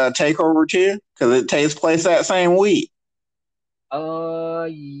canceling Takeover too? Because it takes place that same week.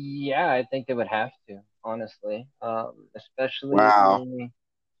 Yeah, I think they would have to, honestly. Wow. Especially,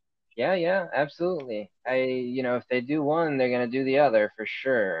 yeah, yeah, absolutely. If they do one, they're gonna do the other for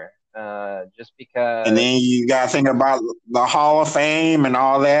sure. Just And because then you got to think about the Hall of Fame and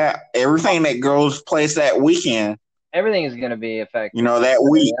all that. Everything that goes place that weekend. everything is gonna be affected for That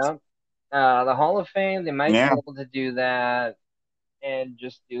sure. week. Yeah. The Hall of Fame, they might be Yeah. able to do that and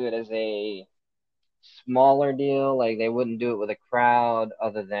just do it as a smaller deal. Like they wouldn't do it with a crowd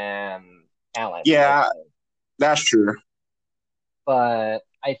other than talent, let's Yeah, say. that's true. But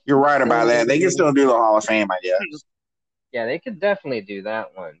I You're think right about that. They can still do the Hall of Fame, I guess. yeah, they could definitely do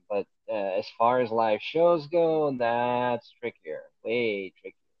that one. But as far as live shows go, that's trickier, way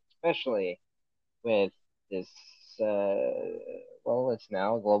trickier, especially with this. Well, it's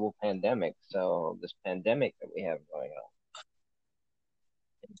now a global pandemic, so this pandemic that we have going on.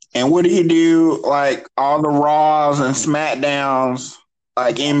 And what do you do, like all the Raws and SmackDowns,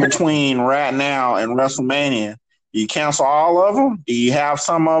 like in between right now and WrestleMania? Do you cancel all of them? Do you have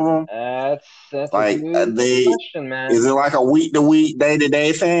some of them? That's a Like huge they, question, man. is it like a week to week, day to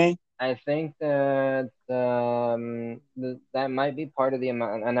day thing? I think that that might be part of the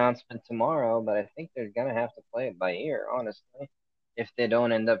announcement tomorrow, but I think they're gonna have to play it by ear, honestly. If they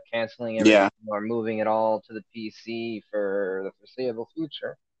don't end up canceling everything Yeah, or moving it all to the PC for the foreseeable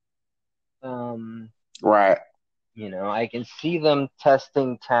future. Um, right. I can see them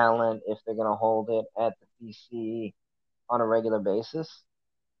testing talent if they're going to hold it at the PC on a regular basis.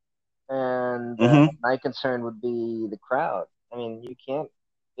 And Mm-hmm. my concern would be the crowd. I mean, you can't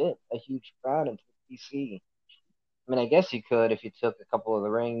fit a huge crowd into the PC. I mean, I guess you could if you took a couple of the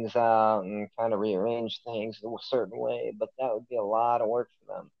rings out and kind of rearranged things a certain way, but that would be a lot of work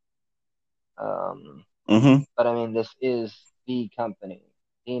for them. Mm-hmm. But I mean, this is the company,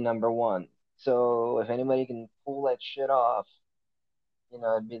 the number one. So if anybody can pull that shit off,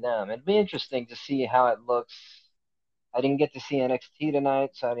 it'd be them. It'd be interesting to see how it looks. I didn't get to see NXT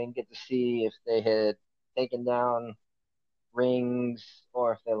tonight, so I didn't get to see if they had taken down rings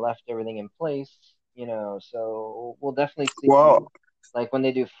or if they left everything in place. So we'll definitely see, Well, like when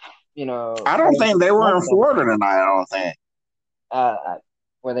they do, I don't think they were in SmackDown. Florida tonight. I don't think.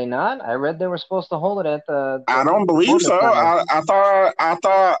 Were they not? I read they were supposed to hold it at the I don't believe Performance so. Center. I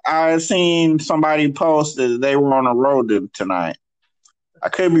thought I had seen somebody post that they were on the road tonight. I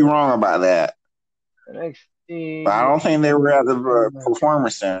could be wrong about that, but I NXT. don't think they were at the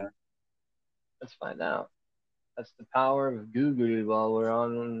Performance Center. Let's find out. That's the power of Google while we're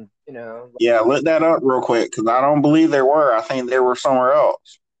on. Yeah, look that up real quick because I don't believe they were. I think they were somewhere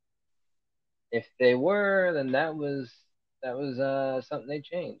else. If they were, then that was something they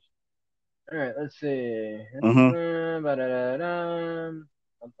changed. All right, let's see. Mm-hmm.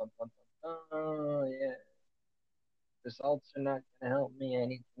 Oh, yeah. Results are not going to help me. I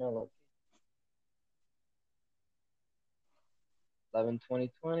need to know.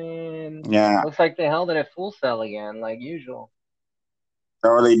 11/20/20. Yeah. Looks like they held it at Full Sail again, like usual.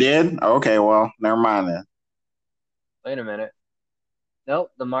 Oh, they did? Okay, well, never mind then. Wait a minute.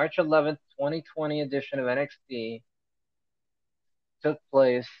 Nope, the March 11th, 2020 edition of NXT took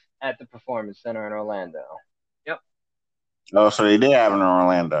place at the Performance Center in Orlando. Yep. Oh, so they did have it in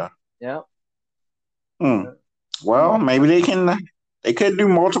Orlando. Yep. Hmm. Well, maybe they could do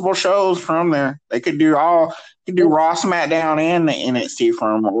multiple shows from there. They could do Raw, SmackDown, and the NXT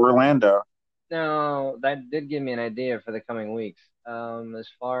from Orlando. Now, that did give me an idea for the coming weeks. As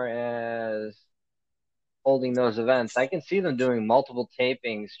far as holding those events, I can see them doing multiple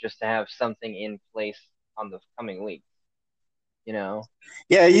tapings just to have something in place on the coming week.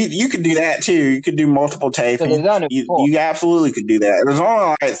 Yeah, you could do that too. You could do multiple tapings. You absolutely could do that. There's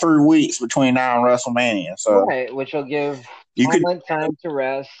only like 3 weeks between now and WrestleMania, so right, which will give you could time to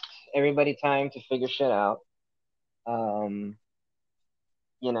rest, everybody time to figure shit out.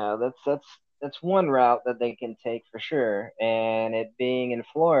 That's one route that they can take for sure. And it being in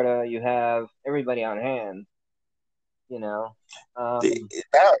Florida, you have everybody on hand. That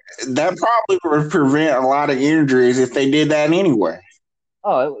probably would prevent a lot of injuries if they did that anyway.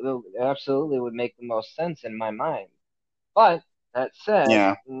 Oh, it absolutely would make the most sense in my mind. But that said,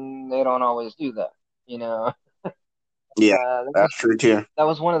 yeah, they don't always do that. Yeah, that's true too. That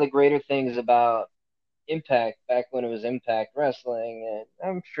was one of the greater things about Impact back when it was Impact Wrestling, and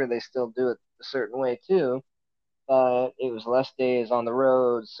I'm sure they still do it a certain way too. But it was less days on the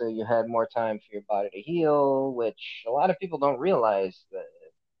road, so you had more time for your body to heal, which a lot of people don't realize that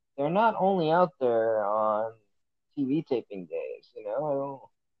they're not only out there on TV taping days.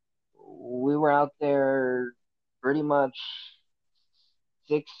 We were out there pretty much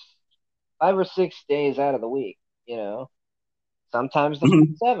 5 or 6 days out of the week. Sometimes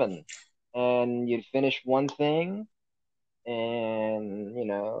the 7, and you'd finish one thing, and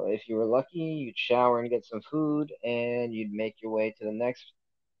if you were lucky, you'd shower and get some food, and you'd make your way to the next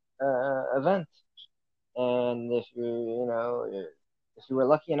event. And if you were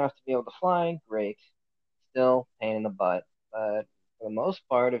lucky enough to be able to fly, great. Still pain in the butt, but for the most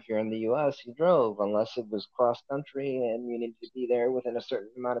part, if you're in the U.S., you drove unless it was cross country and you needed to be there within a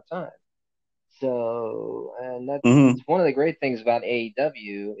certain amount of time. So, and that's one of the great things about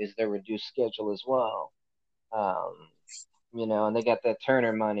AEW is their reduced schedule as well. And they got that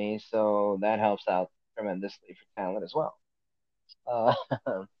Turner money, so that helps out tremendously for talent as well.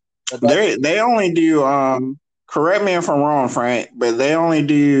 They only do. Correct me if I'm wrong, Frank, but they only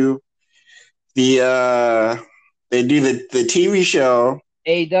do the TV show.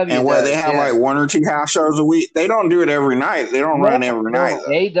 AEW and what they have like 1 or 2 house shows a week. They don't do it every night. They don't run every night.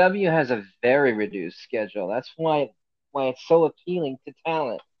 Though. AEW has a very reduced schedule. That's why it's so appealing to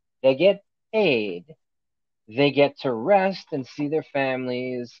talent. They get paid. They get to rest and see their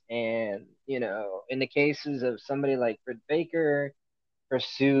families, and in the cases of somebody like Britt Baker,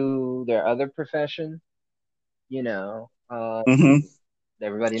 pursue their other profession. Everybody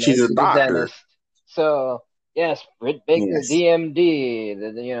knows she's a dentist. So yes, Britt Baker, yes. DMD,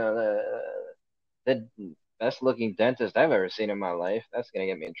 the best looking dentist I've ever seen in my life. That's gonna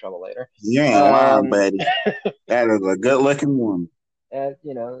get me in trouble later. You ain't lying, Um, buddy. That is a good looking woman.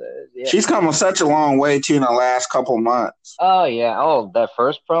 you know, yeah. She's come such a long way too in the last couple months. Oh yeah. Oh, that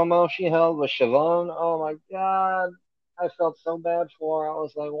first promo she held with Siobhan. Oh my God, I felt so bad for her. I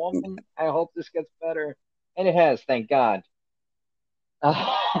was like, woman, I hope this gets better, and it has, thank God.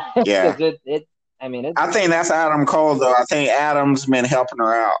 Yeah. Because it. I mean, it. I think that's Adam Cole though. I think Adam's been helping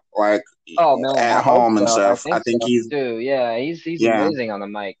her out, like Oh man, I at hope home and so. I stuff. I think think so he's too. Yeah, he's yeah. amazing on the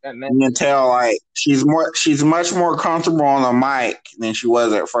mic. That man You can is. tell like she's much more comfortable on the mic than she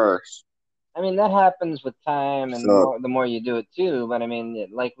was at first. I mean, that happens with time, and So the more you do it too. But I mean,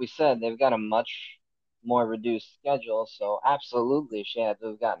 like we said, they've got a much more reduced schedule, so absolutely, she had to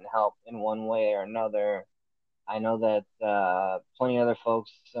have gotten help in one way or another. I know that plenty of other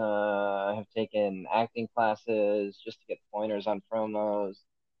folks have taken acting classes just to get pointers on promos.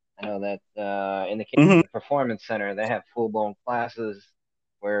 I know that in the case mhm. of the Performance Center, they have full blown classes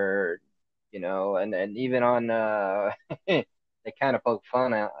where, and even on they kind of poke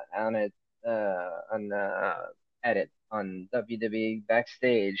fun on it on at it on WWE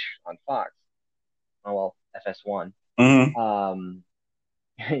Backstage on Fox. Oh well, FS1. Mhm. Um,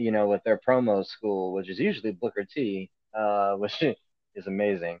 with their promo school, which is usually Booker T, which is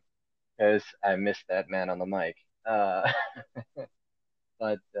amazing because I miss that man on the mic.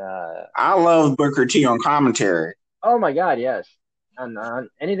 But I love Booker T on commentary. oh my God, yes. On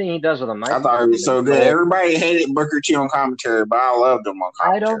anything he does with a I mic thought it was is so good. gold. Everybody hated Booker T on commentary, but I loved him on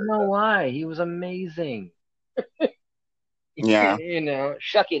I don't commentary know though. why. He was amazing. Yeah.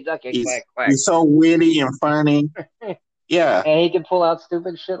 Shucky ducky He's quack quack. he's so witty and funny. Yeah. And he can pull out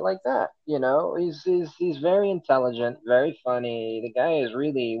stupid shit like that. He's very intelligent, very funny. The guy is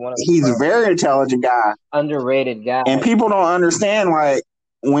really one of the He's a more very intelligent guy. underrated And guys. people don't understand like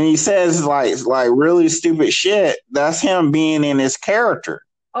when he says like really stupid shit, that's him being in his character.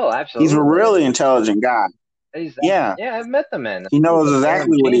 Oh, He's a absolutely. really intelligent guy. Yeah. Yeah, I've met the man. He He's knows a damn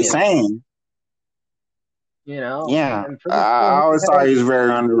exactly what he's genius. saying. Yeah. I'm I pretty sure always thought he was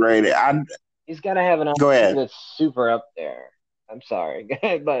very underrated. I he's got to have an go IQ ahead. that's super up there. I'm sorry,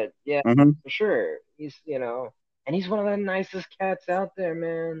 but yeah, Mm-hmm. for sure. And he's one of the nicest cats out there,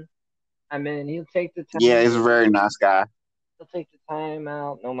 man. I mean, he'll take the Yeah, time. he's a very nice guy. He'll take the time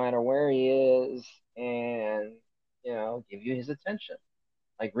out, no matter where he is, and give you his attention,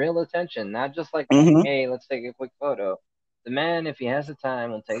 like real attention, not just like, Mm-hmm. hey, let's take a quick photo. The man, if he has the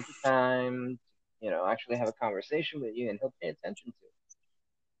time, will take the time, actually have a conversation with you, and he'll pay attention to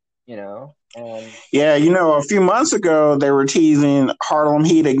and Yeah, a few months ago they were teasing Harlem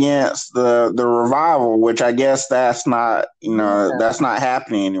Heat against the Revival, which I guess that's not yeah. that's not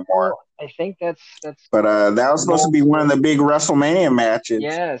happening anymore. Well, I think that's But that was supposed to be one of the big WrestleMania matches.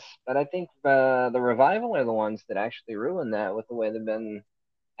 yes, but I think the Revival are the ones that actually ruined that with the way they've been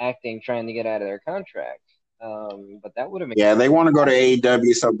acting, trying to get out of their contract. But that would have been, Yeah, they want to go to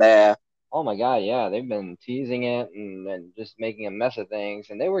AEW so bad. oh my God, yeah, they've been teasing it and just making a mess of things,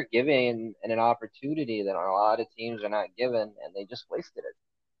 and they were given an opportunity that a lot of teams are not given, and they just wasted it.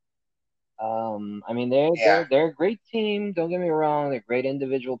 I mean, they're Yeah. they're they're a great team. Don't get me wrong; they're great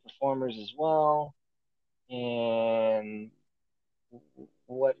individual performers as well. And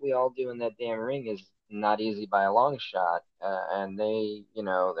what we all do in that damn ring is not easy by a long shot. And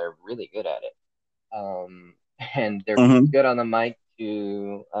they're really good at it. And they're Mm-hmm. good on the mic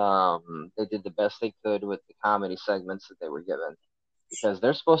too. They did the best they could with the comedy segments that they were given because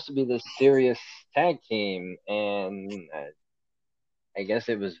they're supposed to be this serious tag team, and I guess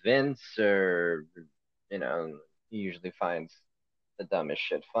it was Vince or he usually finds the dumbest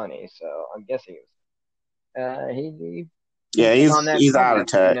shit funny. So I'm guessing it was he's Yeah, been on that he's out path, of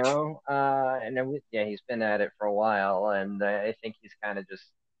touch. and then he's been at it for a while, and I think he's kind of just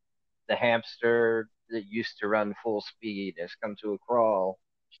the hamster that used to run full speed has come to a crawl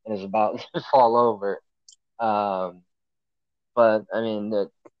and is about to fall over. Um, but I mean, that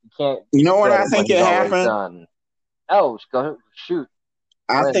you can't You know what I discredit what think he's it always happened? done. Oh, go shoot!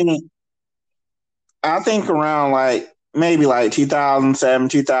 I Go ahead. think I think around like maybe like 2007,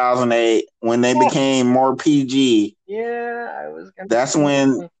 2008 when they Yeah, became more PG. yeah, I was gonna That's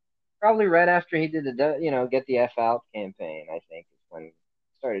when say probably right after he did the get the F out campaign. I think is when it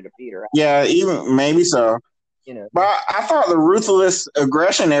started to peter out. yeah, even maybe so. You know, But I thought the ruthless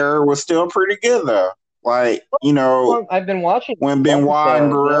aggression era was still pretty good though. Like, well, I've been watching when the Benoit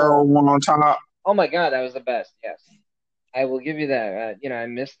and episodes. Guerrero Yeah. were on top. Oh my God, that was the best. Yes, I will give you that. I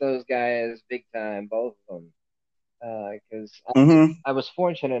miss those guys big time, both of them, because Mm-hmm. I was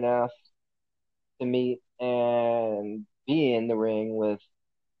fortunate enough to meet and be in the ring with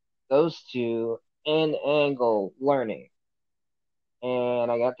those two and Angle learning.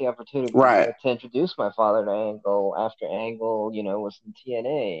 And I got the opportunity Right. to introduce my father to Angle after Angle, was in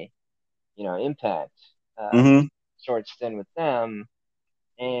TNA, Impact, Mm-hmm. short stint with them,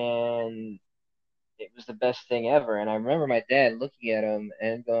 and it was the best thing ever. And I remember my dad looking at him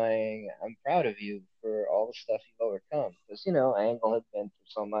and going, "I'm proud of you for all the stuff you've overcome." Because Angle had been through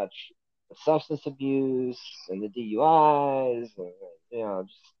so much, the substance abuse and the DUIs, and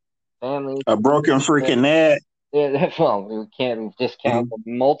just family. A broken freaking neck. Yeah, well, we can't discount Mm-hmm.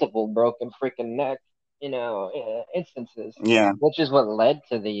 the multiple broken freaking neck, instances, Yeah. which is what led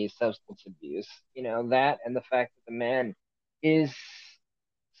to the substance abuse. That and the fact that the man is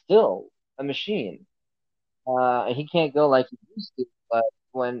still a machine. He can't go like he used to, but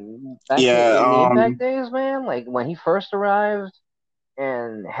when back Yeah. in the Impact days, man, like when he first arrived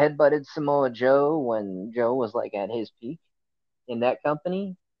and headbutted Samoa Joe when Joe was like at his peak in that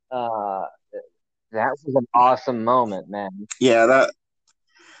company, uh, that was an awesome moment, man. Yeah.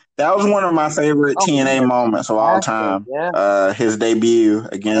 That was one of my favorite Oh, TNA moments of all fantastic, time. yeah. His debut And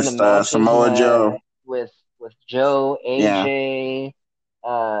the against matches he Samoa had Joe. with Joe, Yeah. AJ,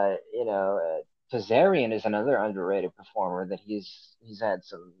 Kazarian is another underrated performer that he's had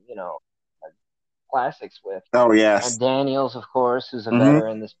some classics with. Oh yes. And Daniels, of course, who's a Mm-hmm.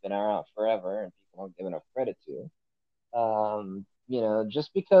 veteran that's been around forever and people don't give enough credit to.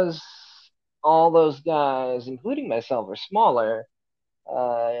 Just because all those guys, including myself, are smaller,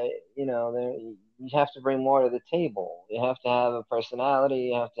 you have to bring more to the table. You have to have a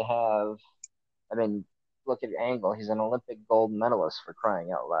personality. You have to have, I mean, look at Angle. He's an Olympic gold medalist for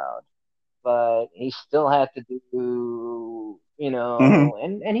crying out loud. But he still had to do,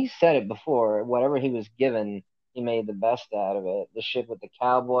 Mm-hmm. and he said it before, whatever he was given, he made the best out of it. The shit with the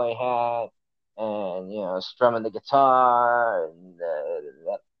cowboy hat and, strumming the guitar and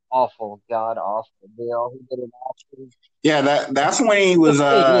that awful, god awful deal he did it after. Yeah. That's Yeah,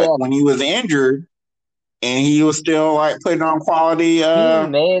 when he was injured and he was still like putting on quality he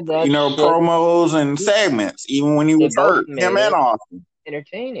made that shit. promos and segments even when he They was both hurt. Him made and it Austin.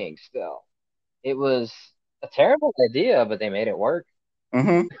 entertaining still. It was a terrible idea, but they made it work.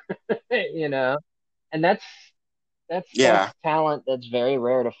 Mm-hmm. you know, and that's Yeah. talent that's very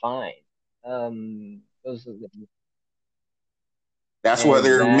rare to find. Those are That's what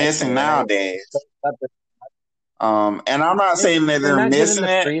they're missing exactly, and I nowadays. And I'm not saying that they're they're not given missing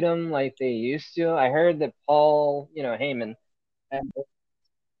the it, freedom like they used to. I heard that Paul, Heyman, and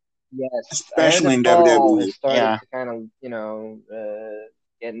yes, I heard especially that in Paul has WWE. started Yeah. to kind of,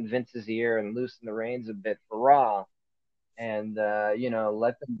 get in Vince's ear and loosen the reins a bit for Raw, and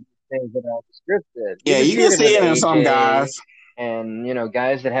let them do things that are scripted. You Yeah, can you see can it with see it in some AJ guys. and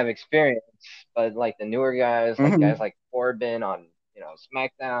guys that have experience, but like the newer guys, like Mm-hmm. guys like Corbin on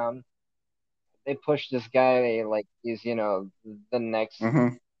SmackDown, they push this guy like he's the next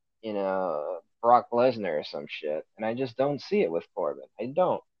Mm-hmm. Brock Lesnar or some shit, and I just don't see it with Corbin. I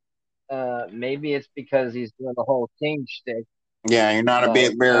don't. Maybe it's because he's doing the whole King shtick, Yeah, you're not a but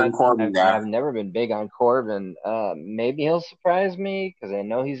big Baron Corbin guy. I've never been big on Corbin. Maybe he'll surprise me because I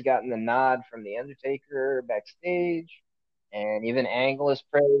know he's gotten the nod from the Undertaker backstage, and even Angle has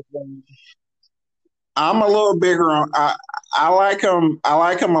praised him. I'm a little bigger on. I like him. I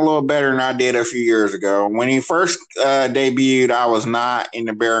like him a little better than I did a few years ago. When he first debuted, I was not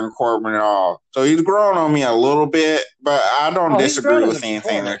into Baron Corbin at all. So he's grown on me a little bit, but I don't Oh, he's disagree grown as a with anything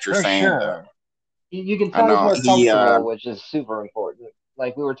performer that you're for saying, though. sure. You can I tell he's know more he. comfortable, which is super important.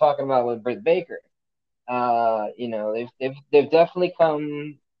 Like we were talking about with Britt Baker. They've definitely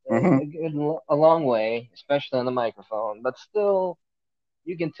come Mhm. a long way, especially on the microphone. But still,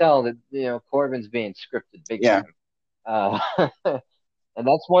 you can tell that Corbin's being scripted big Yeah. time. And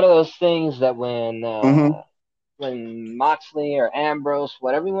that's one of those things that Mhm. when Moxley or Ambrose,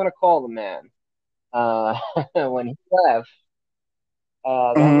 whatever you want to call the man, when he left,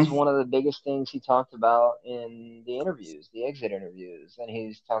 that was Mhm. one of the biggest things he talked about in the interviews, the exit interviews, and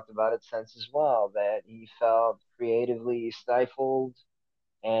he's talked about it since as well, that he felt creatively stifled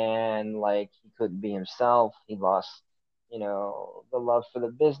and like he couldn't be himself. He lost, the love for the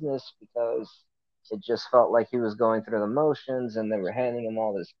business because it just felt like he was going through the motions and they were handing him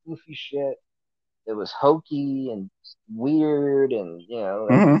all this goofy shit. It was hokey and weird, and like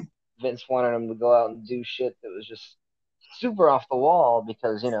Mhm. Vince wanted him to go out and do shit that was just super off the wall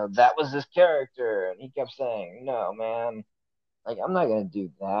because that was his character, and he kept saying, "No, man, like I'm not gonna do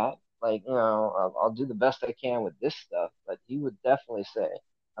that. Like I'll do the best I can with this stuff." But he would definitely say,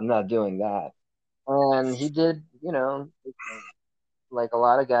 "I'm not doing that," and he did. Like a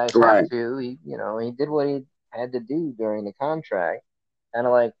lot of guys have Right. to. He did what he had to do during the contract, Kind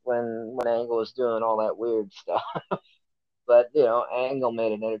of like when Angle was doing all that weird stuff. But Angle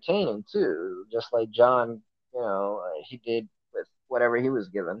made it entertaining too, just like John. He did with whatever he was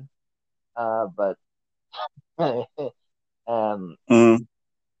given. But um, Mm-hmm.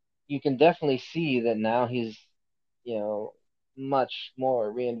 you can definitely see that now he's much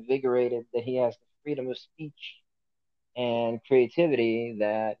more reinvigorated. That he has the freedom of speech and creativity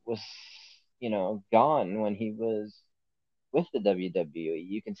that was gone when he was with the WWE.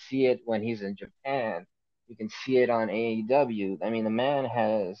 You can see it when he's in Japan. You can see it on AEW. I mean, the man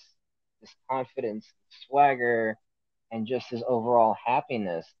has this confidence, swagger, and just his overall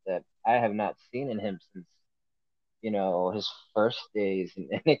happiness that I have not seen in him since his first days in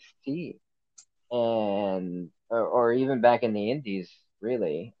NXT, and or even back in the Indies,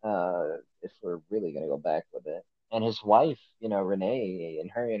 really. If we're really gonna go back with it, and his wife, Renee, in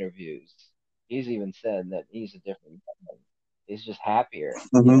her interviews, he's even said that he's a different guy. He's just happier,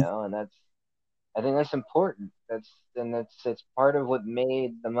 and I think that's important. That's part of what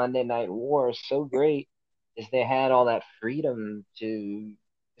made the Monday Night War so great is they had all that freedom to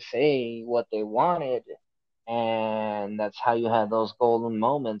say what they wanted, and that's how you had those golden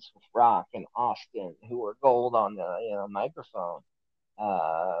moments with Rock and Austin, who were gold on the microphone.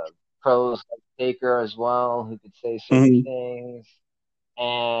 Uh, Pros like Taker as well, who could say certain Mm-hmm. things.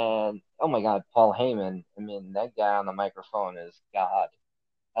 And oh my God, Paul Heyman. I mean, that guy on the microphone is God.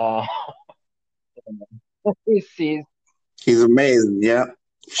 Uh, he's He's amazing. Yeah,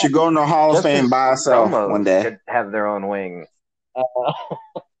 should go in the Hall of just Fame his by himself one promos day. could have their own wing. Uh,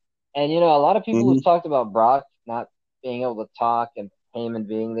 and a lot of people Mm-hmm. have talked about Brock not being able to talk and Heyman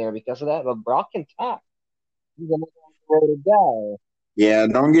being there because of that, but Brock can talk. He's an underrated guy. Yeah,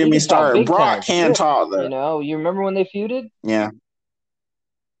 don't get He me can talk started. big Brock time can shit. talk though. You remember when they feuded Yeah, a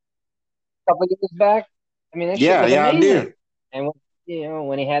couple of years back? I mean, that shit yeah, was yeah. I do. amazing. And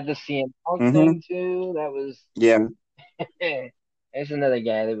when he had the CM Punk Mm-hmm. thing too, that was Yeah, there's another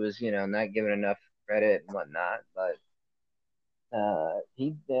guy that was not given enough credit and whatnot, but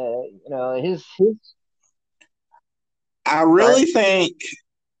he his I sorry. really think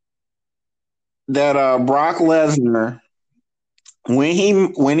that Brock Lesnar,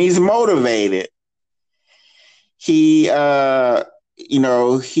 when he's motivated, he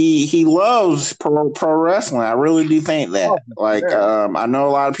he loves pro wrestling. I really do think that. Oh, Like sure. I know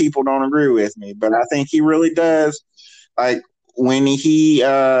a lot of people don't agree with me, but I think he really does. Like when he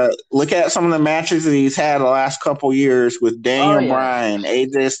look at some of the matches that he's had the last couple years with Oh Daniel yeah. Bryan,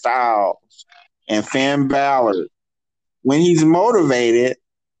 AJ Styles, and Finn Balor. When he's motivated,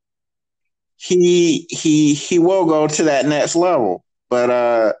 he will go to that next level.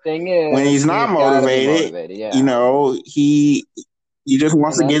 But Thing when is, he's not he's got to be motivated, motivated. Yeah. he just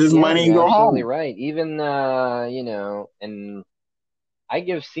wants And to get that's, his yeah, money and you're go absolutely home. right. Even and I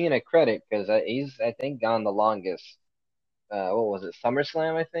give Cena credit because he's I think gone the longest. What was it?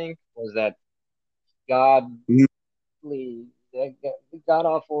 SummerSlam, I think, was that godly, god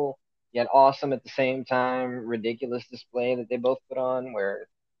awful yet awesome at the same time, ridiculous display that they both put on, where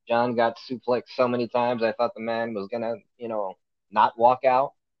John got suplexed so many times I thought the man was gonna not walk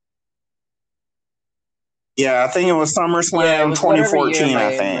out. Yeah, I think it was Yeah, it SummerSlam was whatever year 2014. I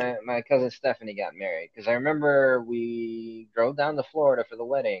my think. my cousin Stephanie got married. Because I remember we drove down to Florida for the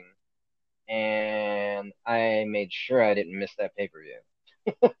wedding, and I made sure I didn't miss that pay-per-view.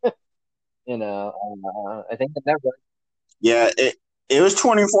 I think the network. Yeah, it was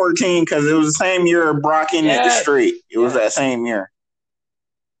 2014 because it was the same year Brock ended the Yes, streak. It was yes, that same year.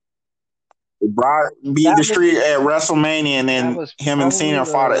 Brock beat that the was streak at WrestleMania, and that then was him and probably Cena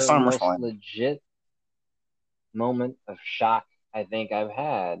fought at the most SummerSlam. legit moment of shock I think I've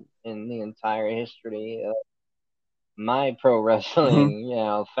had in the entire history of my pro Mm-hmm.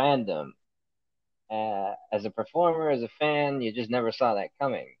 wrestling, fandom. As a performer, as a fan, you just never saw that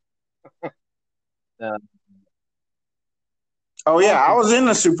coming. Uh, Oh it yeah, had to I be. was in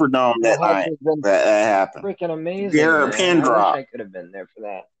the Superdome It that had night to have been that happened. freaking amazing, Garrett man. pin I wish drop. I could have been there for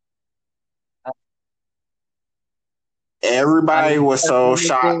that. I Everybody mean, was that's so the only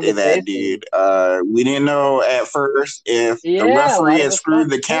shocked thing at that that they said. dude. We didn't know at first if the Yeah, a referee lot of had us thought screwed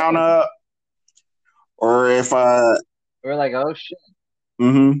the the count same. up or if We were like, oh shit.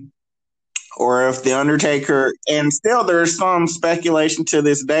 mm-hmm, or if the Undertaker, and still there's some speculation to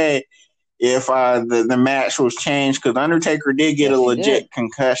this day if the match was changed because Undertaker did get a Yes, he did. legit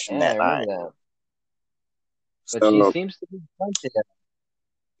concussion Yeah, I that night. remember that. But she So, seems to be punted at.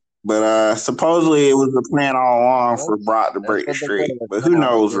 but supposedly it was the plan all along for Well, Brock to that's break the what they said streak. it was But who now.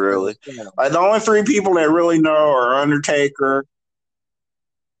 knows They said it really? was now. Like the only three people that really know are Undertaker,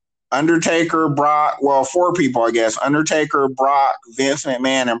 Undertaker, Brock. Well, four people, I guess. Undertaker, Brock, Vince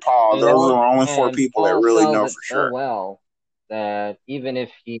McMahon, and Paul. Those are the only four And people that Paul really sells know it for so sure. well that even if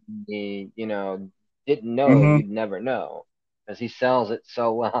he, didn't know, Mm-hmm. you'd never know because he sells it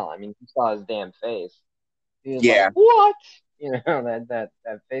so well. I mean, you saw his damn face. He was like, Yeah, "What?" That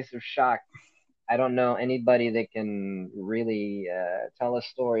face of shock. I don't know anybody that can really tell a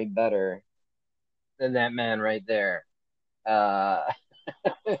story better than that man right there. Uh,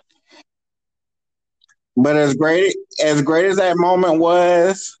 but as great as that moment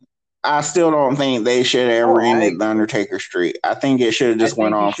was, I still don't think they should have oh, ever I ended the agree. Undertaker streak. I think it should have I just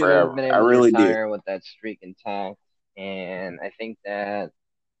went think he on should have forever. been I able to really do. retire with that streak intact, and I think that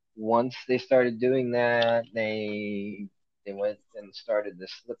once they started doing that, they went and started the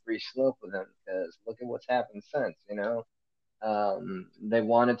slippery slope with him because look at what's happened since. They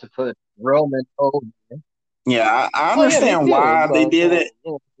wanted to put Roman over. Yeah, I Oh yeah, me understand too. why they But did it,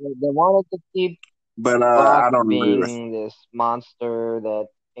 they wanted to keep but Brock I don't agree with. being this monster that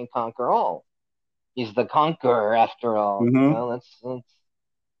can conquer all. He's the conqueror after all. Mm-hmm. That's.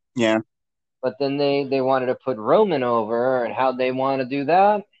 Yeah, But then they wanted to put Roman over, and how'd they want to do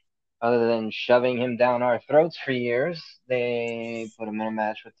that? Other than shoving him down our throats for years, they put him in a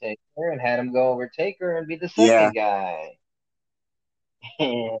match with Taker and had him go over Taker and be the yeah. second guy.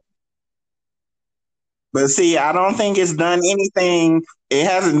 But see, I don't think it's done anything. It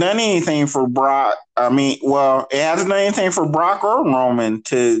hasn't done anything for Brock. I mean, well, it hasn't done anything for Brock or Roman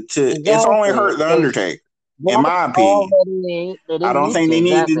to. It's only Exactly, hurt the because Undertaker, in Brock my opinion. already they I didn't don't need think to. they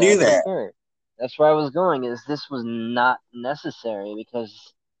need to Exactly, do that's my that. point. That's where I was going. Is this was not necessary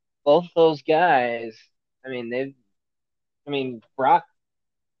because both those guys. I mean, they've. I mean, Brock.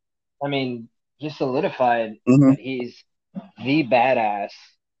 I mean, he solidified Mm-hmm. that he's the badass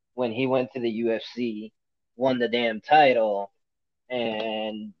when he went to the UFC, won the damn title,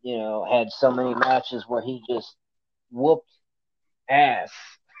 and had so many matches where he just whooped ass.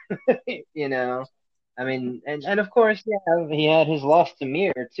 you know, I mean, and of course, yeah, he had his loss to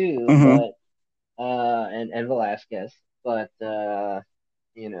Mir too, Mm-hmm. but and Velasquez, but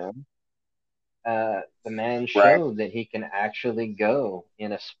you know, the man Right. showed that he can actually go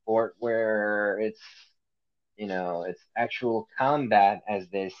in a sport where it's actual combat, as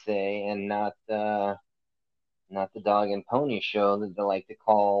they say, and not the dog and pony show that they like to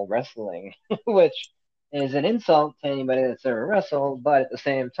call wrestling, which is an insult to anybody that's ever wrestled. But at the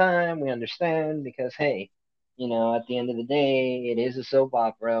same time, we understand because, hey, at the end of the day, it is a soap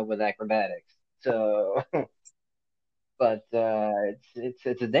opera with acrobatics. So, but it's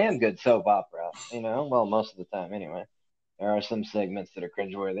a damn good soap opera, Well, most of the time, anyway. There are some segments that are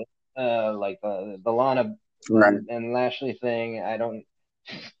cringeworthy, like the Lana Right. and Lashley thing. I don't.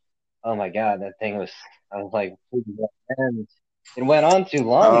 Oh my God, that thing was. I was like, and it went on too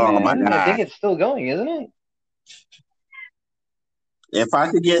long, Oh my man. I God. think it's still going, isn't it? If I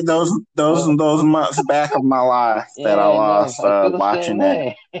could get those those Well, those months back of my life that I yeah, I know. lost I feel the same watching that.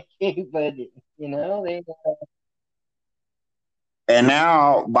 way. But they. And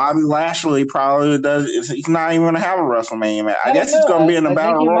now Bobby Lashley probably does. He's not even going to have a WrestleMania match. I I don't guess he's know. going to be in the I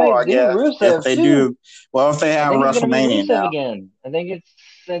think Battle he Royal. might I do guess if Rusev they too. do. Well, if they I have think he's gonna be WrestleMania Rusev now. again. I think it's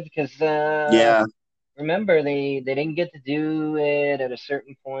said because Yeah. remember they didn't get to do it at a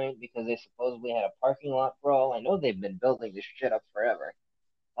certain point because they supposedly had a parking lot brawl. I know they've been building this shit up forever.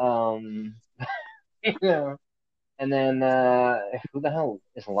 Um, you know, and then who the hell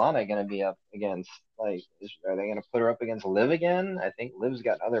is Lana gonna be up against? Like, are they gonna put her up against Liv again? I think Liv's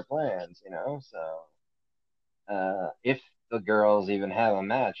got other plans. So if the girls even have a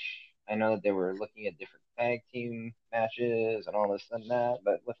match, I know that they were looking at different tag team matches and all this and that,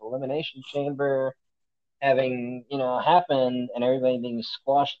 but with Elimination Chamber having happened and everybody being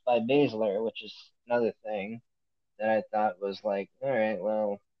squashed by Baszler, which is another thing that I thought was like, all right,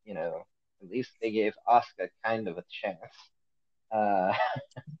 well, at least they gave Asuka kind of a chance. Uh,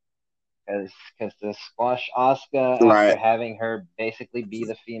 because to squash Asuka after Right. having her basically be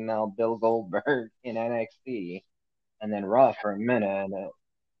the female Bill Goldberg in NXT and then Raw for a minute,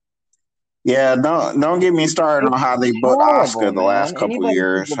 Yeah. Don't get me started on it's how they booked horrible, Oscar the last man. couple Anybody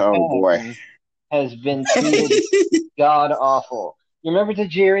in years. Oh boy. Japan has been treated god awful. You remember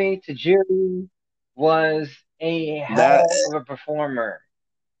Tajiri? Tajiri was a That. hell of a performer.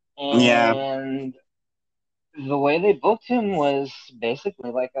 Yeah. And the way they booked him was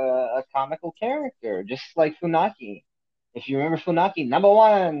basically like a comical character, just like Funaki. If you remember Funaki, number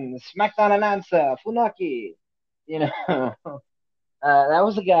one, SmackDown announcer, Funaki. You know, that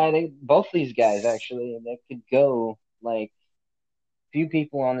was a guy, both these guys actually, that could go like few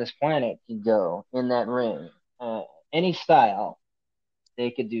people on this planet could go in that ring. Any style.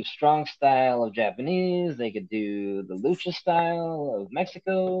 They could do strong style of Japanese. They could do the lucha style of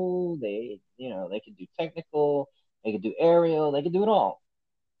Mexico. They could do technical. They could do aerial. They could do it all.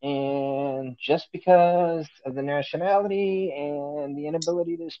 And just because of the nationality and the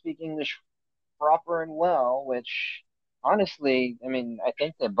inability to speak English proper and well, which honestly, I mean, I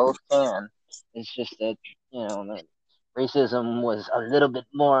think they both can. It's just that, the racism was a little bit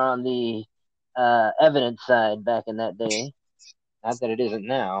more on the evidence side back in that day. Not that it isn't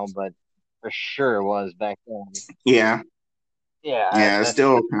now, but for sure was back then. Yeah. Yeah, Yeah, it that's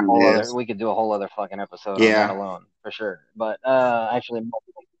still a kind whole of other. is. We could do a whole other fucking episode on that Yeah. alone for sure. But actually,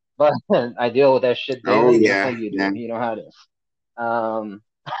 but I deal with that shit Oh, daily, just yeah. like you Yeah. do. You know how it is. Um,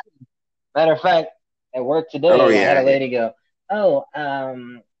 Matter of fact, at work Oh, today, I had yeah. a lady go, "Oh,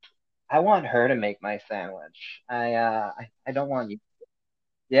 I want her to make my sandwich. I don't want you."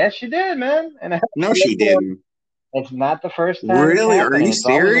 Yes, she did, man. And No, she didn't. it's not the first time it's Really? Are happening. you It's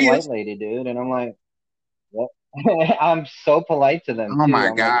always a white serious? lady, dude. And I'm like, what? I'm so polite to them Oh, too. my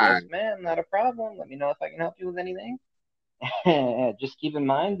I'm like, yes, God. ma'am, not a problem. Let me know if I can help you with anything. Just keep in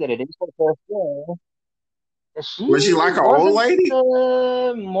mind that it is her first day. Was she She like an old wasn't lady?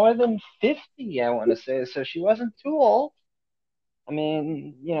 more than 50, I want to say, so she wasn't too old. I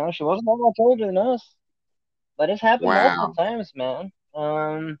mean, she wasn't that much older than us, but it's happened multiple Wow. times, man.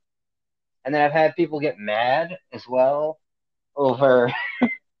 And then I've had people get mad as well over,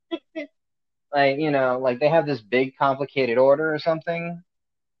 like, like they have this big complicated order or something,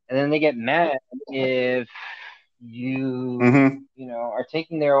 and then they get mad if you, Mm-hmm. are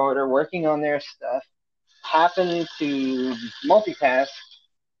taking their order, working on their stuff, happen to multitask,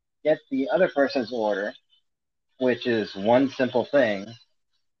 get the other person's order, which is one simple thing.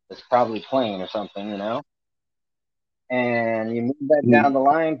 It's probably plain or something, and you move that down the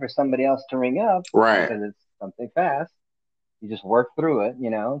line for somebody else to ring up Right. because it's something fast. You just work through it,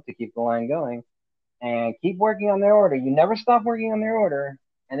 to keep the line going and keep working on their order. You never stop working on their order,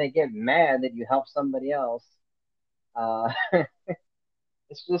 and they get mad that you help somebody else. Uh,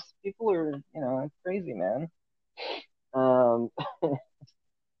 it's just people are, crazy, man. Um,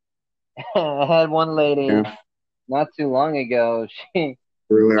 I had one lady Yeah. not too long ago.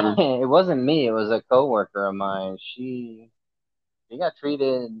 Really. It wasn't me. It was a coworker of mine. She got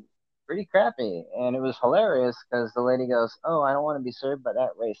treated pretty crappy, and it was hilarious because the lady goes, "Oh, I don't want to be served by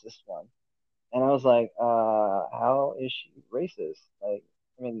that racist one," and I was like, how is she racist? Like,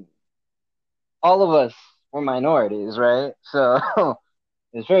 I mean, all of us were minorities, right? So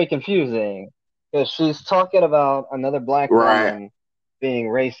it's very confusing because she's talking about another black Right. woman being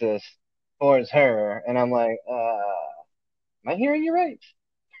racist towards her, and I'm like, am I hearing you right?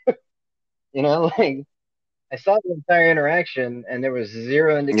 Like I saw the entire interaction, and there was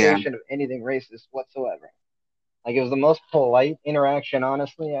zero Yeah. indication of anything racist whatsoever. Like it was the most polite interaction,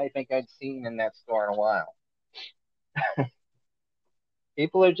 honestly, I think I'd seen in that store in a while.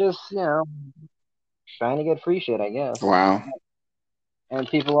 People are just, trying to get free shit, I guess. Wow. And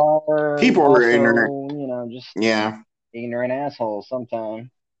people are People are ignorant. also, just Yeah. ignorant assholes sometimes,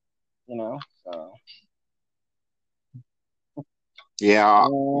 so Yeah.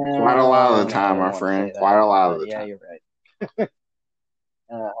 Quite a lot of the no, I time, didn't my want to say friend. Quite that, a lot of but the yeah, time. you're right.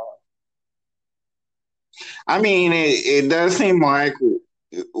 Uh, I mean, it does seem like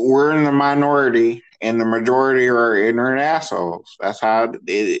we're in the minority and the majority are ignorant assholes. That's how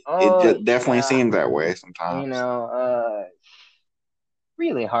it oh just definitely yeah, seems that way sometimes. it's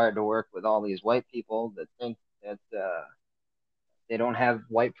really hard to work with all these white people that think that they don't have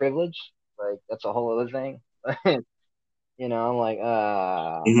white privilege. Like that's a whole other thing. I'm like,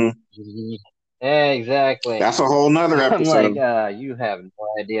 Hmm. yeah, exactly. That's a whole nother I'm like, episode. you have no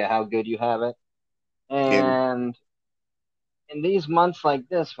idea how good you have it. Yeah. And in these months like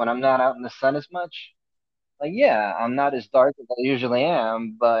this, when I'm not out in the sun as much, like, yeah, I'm not as dark as I usually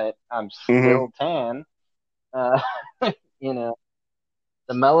am, but I'm Hmm. still tan. Uh, you know,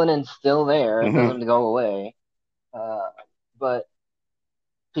 the melanin's still there. It Hmm. doesn't go away. Uh, but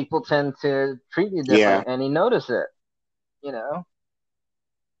people tend to treat you Yeah. different, and you notice it. You know,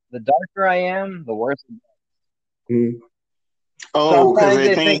 the darker I am, the worse. Mhm. Oh, because Sometimes they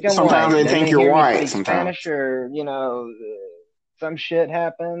they think think I'm sometimes white. they Then think they you're hear me white. speak Sometimes. Spanish, or some shit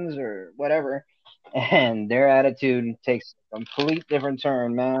happens or whatever, and their attitude takes a complete different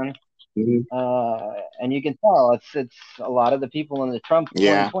turn, man. Mhm. And you can tell it's a lot of the people in the Trump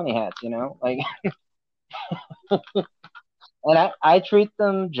Yeah. 2020 hats, like, and I treat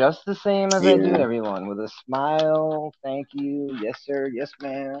them just the same as I do Yeah. everyone, with a smile, thank you, yes sir, yes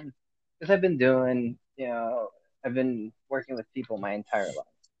ma'am, because I've been working with people my entire life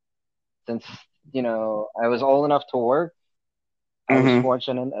since I was old enough to work. I was Mm-hmm.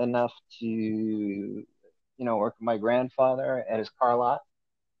 fortunate enough to, work with my grandfather at his car lot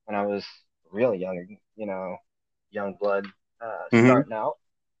when I was really young, young blood, Mm-hmm. starting out.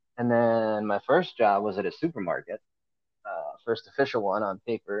 And then my first job was at a supermarket, first official one on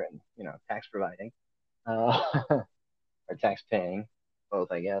paper and, tax providing, or tax paying,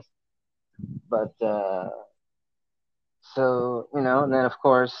 both, I guess. But, so, and then of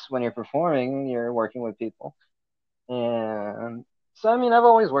course, when you're performing, you're working with people. And so, I mean, I've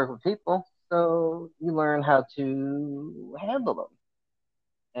always worked with people. So you learn how to handle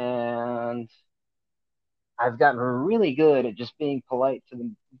them. And I've gotten really good at just being polite to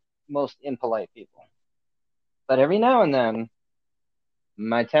the most impolite people. But every now and then,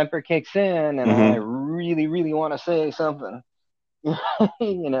 my temper kicks in and I Mm-hmm. really, really want to say something.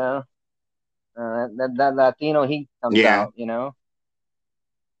 you know, that Latino heat comes Yeah. out.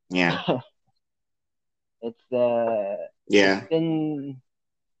 Yeah. It's Yeah. been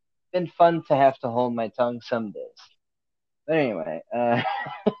fun to have to hold my tongue some days. But anyway,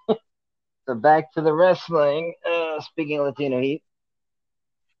 so back to the wrestling. Speaking of Latino heat,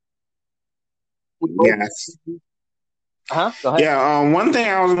 we both. Yes. Go ahead. Yeah. One thing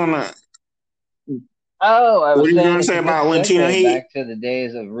I was gonna. Oh, I What was are you saying gonna it's say a good about Latino segue Heat? back to the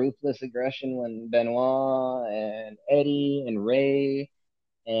days of ruthless aggression when Benoit and Eddie and Ray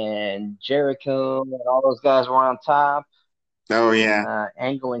and Jericho and all those guys were on top, Oh yeah.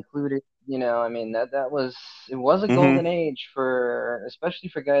 Angle included. I mean it was a golden Mm-hmm. age for especially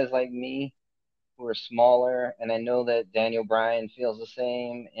for guys like me who are smaller, and I know that Daniel Bryan feels the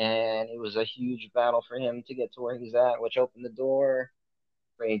same, and it was a huge battle for him to get to where he's at, which opened the door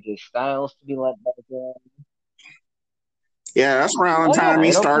for AJ Styles to be let back in. Yeah, that's around Oh the time yeah,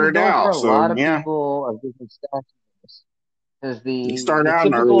 he it opened the started door for out. a So lot of yeah, people of different statuses. Because he the started the out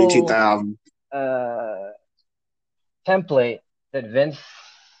in the early two typical thousands. uh, template that Vince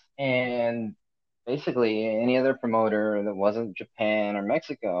and basically any other promoter that wasn't Japan or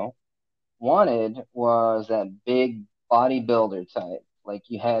Mexico wanted was that big bodybuilder type. Like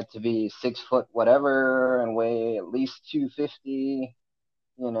you had to be 6 foot whatever and weigh at least 250.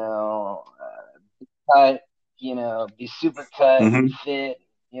 Cut. Be super cut and Mm-hmm. fit.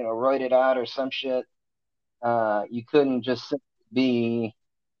 Roided out or some shit. You couldn't just be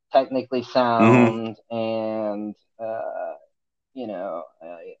technically Mm-hmm. sound and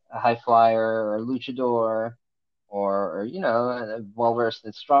a high flyer or a luchador or well versed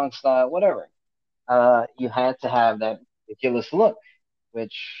in strong style, whatever. You had to have that ridiculous look,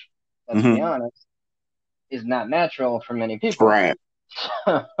 which, let's be Mm-hmm. honest, is not natural for many people. Right.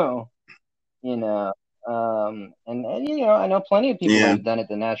 So, you know, and I know plenty of people that Yeah. have done it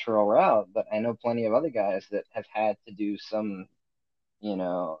the natural route, but I know plenty of other guys that have had to do some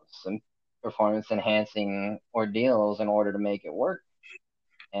performance enhancing ordeals in order to make it work.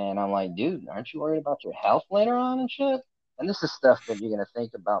 And I'm like, dude, aren't you worried about your health later on and shit? And this is stuff that you're gonna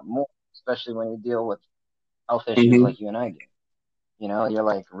think about more, especially when you deal with health issues Mm-hmm. like you and I do. You're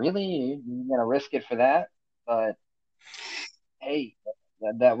like, really? You're gonna risk it for that? But hey,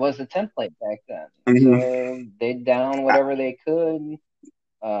 that was the template back then. Mm-hmm. So they down whatever they could,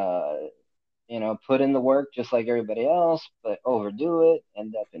 uh, put in the work just like everybody else, but overdo it,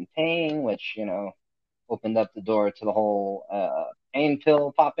 end up in pain, which, opened up the door to the whole pain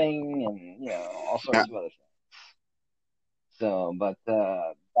pill popping and, all sorts of other things. So, but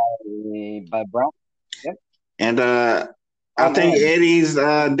by Brown, yep. And I Oh think man, Eddie's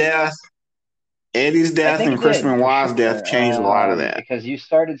I death think and it Chris did for Benoit's death sure. changed a lot of that. Because you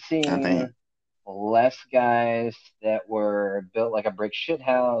started I think. seeing less guys that were built like a brick shit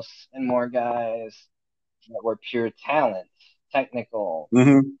house and more guys that were pure talent, technical.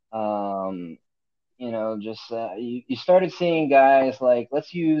 Mm-hmm. Um, just you started seeing guys like,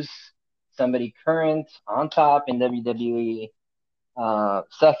 let's use somebody current on top in WWE,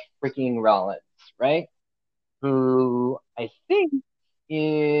 Seth freaking Rollins, right? Who I think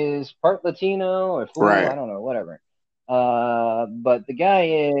is part Latino or full, Right. I don't know, whatever. But the guy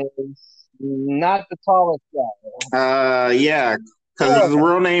is not the tallest guy. Yeah, because Yeah, his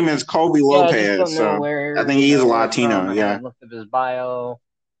real name is Kobe yeah, I just Lopez, don't know so I where, think he's a where from. Latino. I Yeah. haven't looked up his bio.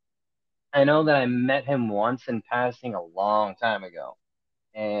 I know that I met him once in passing a long time ago.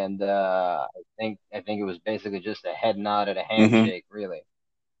 And I think it was basically just a head nod and a Mm-hmm. handshake, really,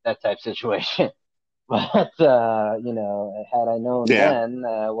 that type situation. But had I known Yeah. then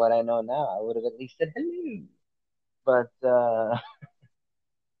what I know now, I would have at least said hello. But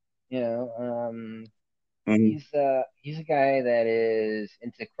you know, um, Mm-hmm. he's a guy that is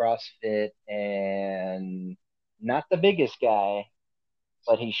into CrossFit and not the biggest guy,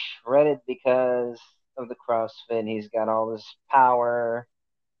 but he's shredded because of the CrossFit. He's got all this power,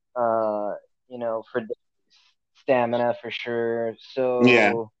 for stamina for sure.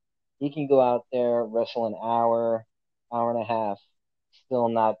 Yeah. So he can go out there, wrestle an hour, hour and a half, still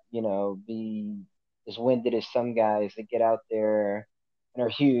not, be as winded as some guys that get out there and are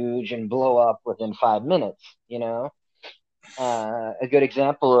huge and blow up within 5 minutes, a good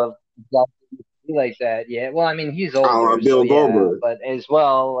example of like that. Yeah. Well, I mean, he's older, so Bill yeah. Goldberg. But as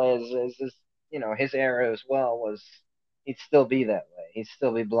well as his, his era as well was, he'd still be that way. He'd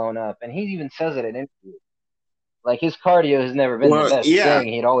still be blown up, and he even says it in interviews. Like his cardio has never been the Well, best yeah, thing.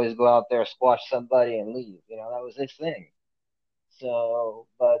 He'd always go out there, squash somebody, and leave. That was his thing. So,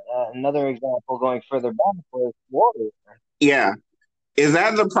 but another example going further back was Warrior. yeah. Is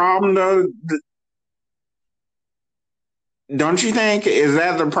that the problem though? Don't you think? Is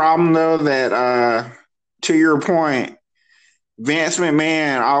that the problem though? That to your point, Vince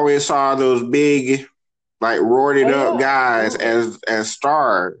McMahon always saw those big, like Oh roided up yeah, guys absolutely. as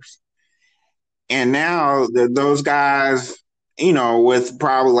stars, and now those guys, with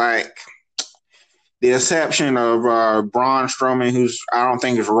probably like the exception of Braun Strowman, who's I don't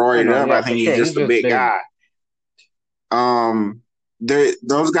think is Oh roided no, up. I yeah, for think he's sure. He's just a just big big. guy.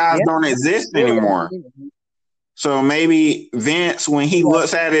 Those guys Yeah, don't yeah, exist really. anymore. So maybe Vince, when he Yeah,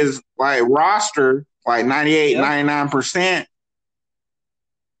 looks at his like roster, like 98, yeah, 99%,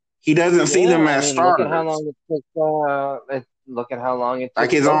 he doesn't see yeah. them I as mean, look at how stars, long it took. Look at how long it like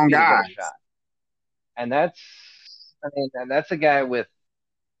took his own Kofi to get a guys. shot, and that's a guy with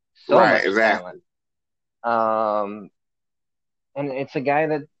so Right, much talent. exactly. Um, and it's a guy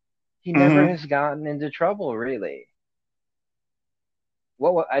that he never Mm-hmm. has gotten into trouble really.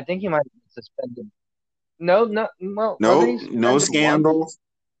 I think he might have been suspended. No, no, well, wasn't he Nope, no suspended once? scandals.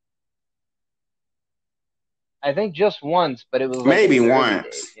 I think just once, but it was like in Maybe his early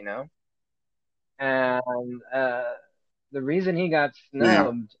days, once. And the reason he got Yeah.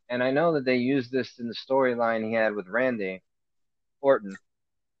 snubbed, and I know that they used this in the storyline he had with Randy Orton,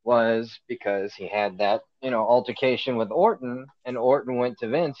 was because he had that, altercation with Orton, and Orton went to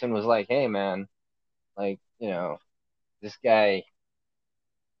Vince and was like, "Hey, man, like, this guy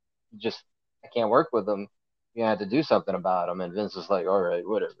just I can't work with him. You have to do something about him." And Vince was like, "All right,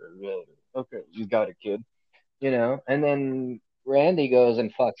 whatever. Yeah, okay, you got it, kid." And then Randy goes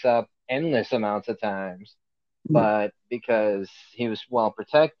and fucks up endless amounts of times, but because he was well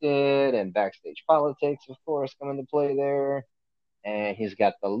protected and backstage politics, of course, come into play there, and he's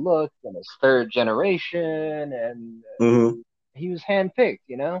got the look and his third generation, and Mm-hmm. he was handpicked.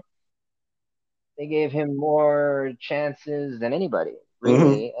 They gave him more chances than anybody,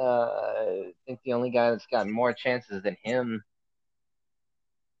 Mm-hmm. really. I think the only guy that's gotten more chances than him,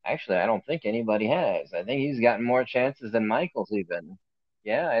 actually, I don't think anybody has. I think he's gotten more chances than Michaels even.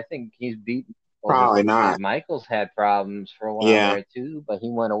 Yeah, I think he's beaten Michaels as Probably a kid. not. Michaels had problems for a while Yeah. there too, but he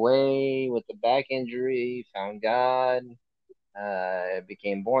went away with the back injury, found God,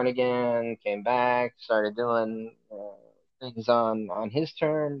 became born again, came back, started doing things on his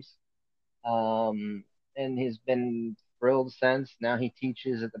terms, um, and he's been thrilled since. Now he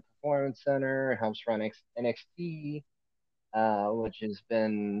teaches at the Performance Center, helps run NXT, which has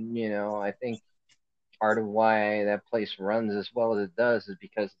been, I think part of why that place runs as well as it does is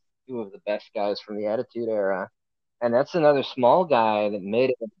because two of the best guys from the Attitude Era. And that's another small guy that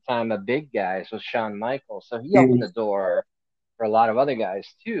made it at the time a big guy, so Shawn Michaels. So he opened Mhm. the door for a lot of other guys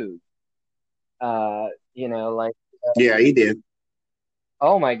too. Like, Yeah, he did.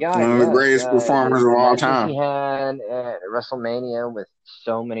 oh my God, One of the yes, greatest performers of the all matches he time. had at WrestleMania with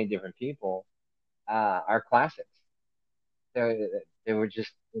so many different people are classics. They were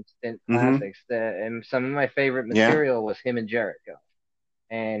just instant Mm-hmm. classics. And some of my favorite Yeah, material was him and Jericho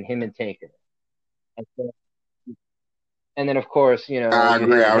and him and Taker. And, and then, of course, I you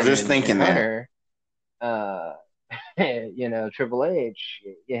agree. had I was him just and thinking that. Hunter, uh, Triple H,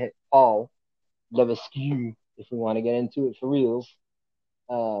 you hit Paul Levesque, if we want to get into it for reals.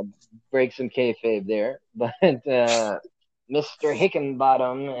 Uh, break some kayfabe there. But Mr.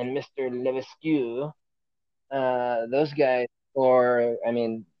 Hickenbottom and Mr. Levesque, those guys, or I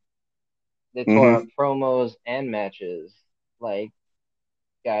mean, they tore up Mm-hmm. promos and matches like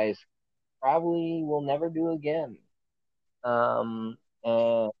guys probably will never do again. And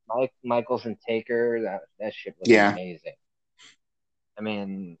Michaels and Taker, that shit was Yeah. amazing. I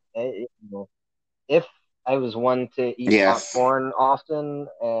mean, if I was one to eat Yes. popcorn often,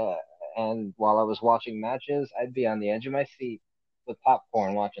 and while I was watching matches, I'd be on the edge of my seat with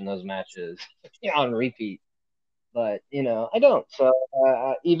popcorn watching those matches on repeat. But I don't. So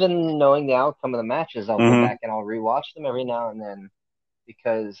even knowing the outcome of the matches, I'll go Mm-hmm. back and I'll rewatch them every now and then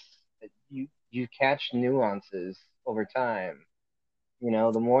because you you catch nuances over time.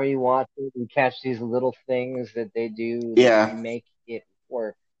 The more you watch it, you catch these little things that they do that Yeah. make it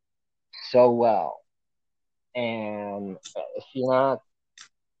work so well. And if you're not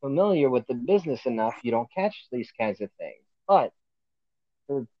familiar with the business enough, you don't catch these kinds of things. But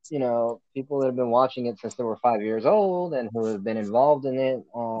for people that have been watching it since they were 5 years old and who have been involved in it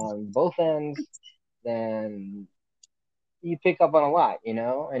on both ends, then you pick up on a lot,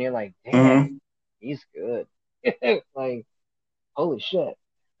 and you're like, damn, Mm-hmm. he's good. Like, holy shit.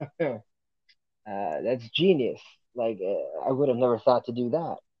 That's genius. Like, I would have never thought to do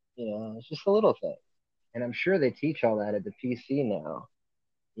that. It's just a little thing. And I'm sure they teach all that at the PC now,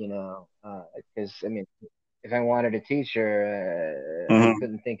 because, I mean, if I wanted a teacher, I Mm-hmm.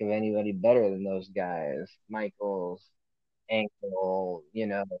 couldn't think of anybody better than those guys. Michaels, Ankle,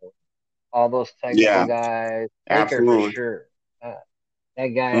 all those technical Yeah, guys. Baker for absolutely. sure. Uh, that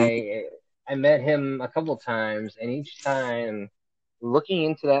Mm-hmm. guy, I met him a couple times, and each time looking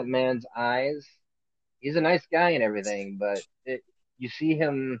into that man's eyes, he's a nice guy and everything, but you see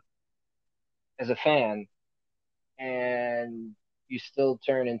him as a fan, and you still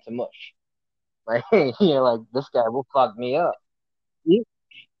turn into mush. Like you're like, this guy will fuck me up.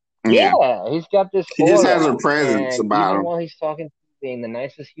 Yeah. Yeah, he's got this He just has aura, a presence and about even him. while he's talking to being the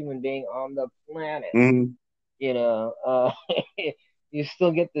nicest human being on the planet, Mm-hmm. you know, uh, you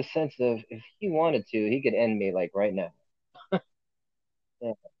still get the sense of if he wanted to, he could end me like right now.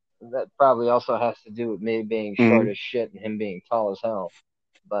 Yeah. That probably also has to do with me being short Mm-hmm. as shit and him being tall as hell.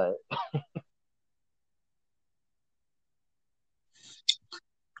 But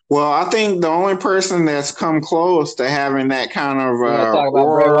Well, I think the only person that's come close to having that kind of you want to talk about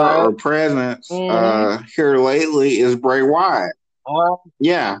Bray aura or Wyatt? presence Mm-hmm. here lately is Bray Wyatt.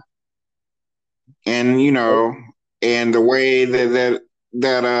 Yeah, and and the way that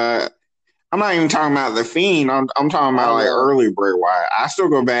I'm not even talking about the Fiend. I'm talking I about like know early Bray Wyatt. I still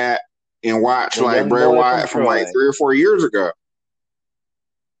go back and watch the like young Bray boy from Wyatt from like Troy. 3 or 4 years ago.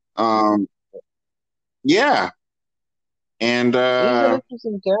 Um, yeah, and He's an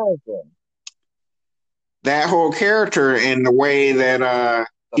interesting character. that whole character and the way that The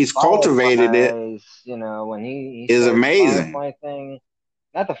he's cultivated it Fireflies, when he is started the amazing. Firefly thing,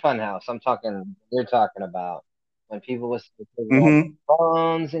 not the Funhouse. You're talking about when people was taking all the Hmm.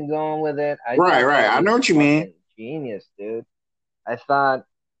 phones and going with it. I Right, thought right. that I know was what you mean. fucking genius, dude. I thought,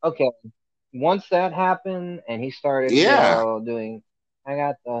 okay, once that happened and he started, Yeah. doing, I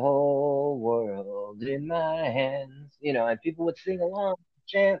got the whole world in my hands, and people would sing along,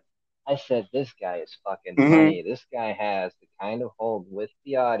 chant. I said, this guy is fucking Hmm. funny. This guy has the kind of hold with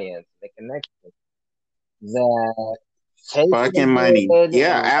the audience, the connection that Taker Fucking money. did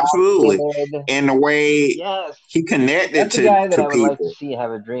Yeah, and Rock absolutely. did. And the way Yes, he connected that's a guy that to I would like to people. see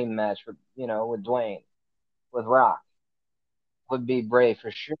have a dream match with Dwayne, with Rock. Would be Bray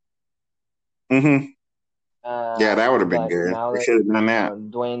for sure. Hmm. Yeah, that would have been But good. now They that should have done that.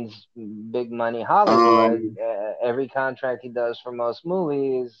 Dwayne's big money Hollywood, Um, every contract he does for most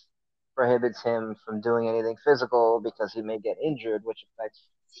movies prohibits him from doing anything physical because he may get injured, which affects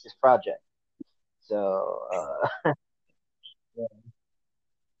his project. So yeah.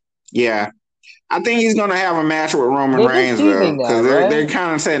 yeah. I think he's gonna have a match with Roman They've been Reigns though, teasing because that, they're right?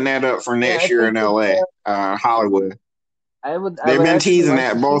 kind of setting that up for Yeah, I next year think in that LA, Hollywood. I They've would been actually teasing like to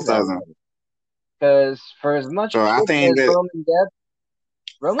that, see both that of them. one because for as much So I shit think as that Roman gets,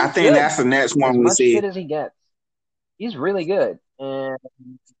 I Roman's think good. that's the next As one we much see. shit as he gets, he's really good. And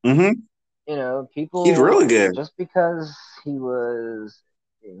Hmm. He's really people, good. just because he was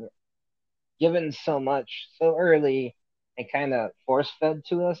given so much so early and kind of force fed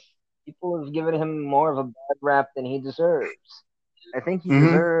to us, people have given him more of a bad rap than he deserves. I think he Hmm.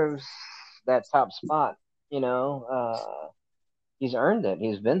 deserves that top spot. You know, he's earned it.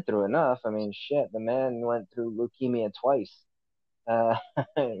 He's been through enough. I mean, shit, the man went through leukemia twice. Uh,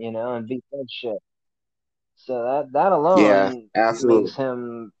 and beat that shit. So that Yeah, alone makes absolutely.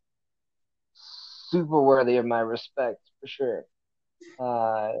 him super worthy of my respect for sure.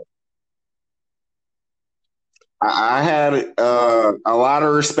 Uh, I had a lot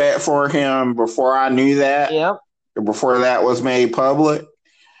of respect for him before I knew that, yep, before that was made public.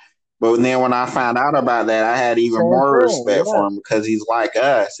 But then when I found out about that, I had even same more thing. respect for him Yes, because he's like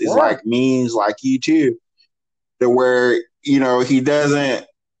us. He's yeah. like me. He's like you too. To where he doesn't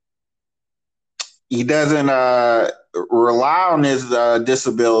rely on his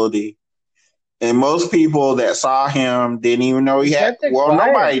disability. And most people that saw him didn't even know he He had. kept it Well, quiet.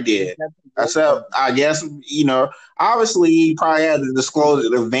 nobody He did, kept it except quiet. I guess obviously he probably had to disclose it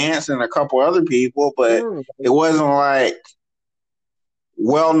to Vance and a couple other people, but Sure, it wasn't like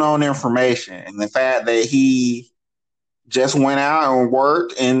well-known information, and the fact that he just went out and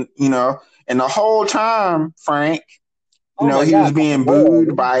worked, and and the whole time, Frank, Oh my he was God, the being booed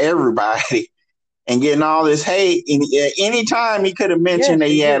world. by everybody and getting all this hate. And any time he could have mentioned Yes, that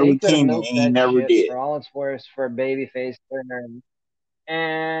he had he could have leukemia, and milked he that never shit did. for all it's worth for a babyface turn,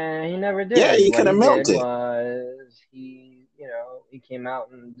 and he never Yeah, did. he What could he have did milked it. was he came out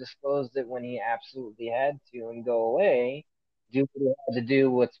and disclosed it when he absolutely had to and go away, do what he had to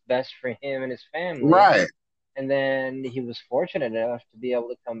do, what's best for him and his family, Right. and then he was fortunate enough to be able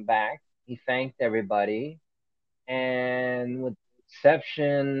to come back. He thanked everybody, and with the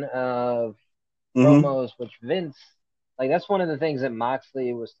exception of Mm-hmm. promos, which Vince, like that's one of the things that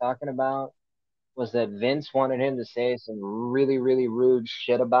Moxley was talking about, was that Vince wanted him to say some really, really rude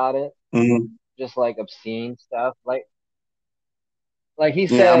shit about it, Mm-hmm. just like obscene stuff. Like he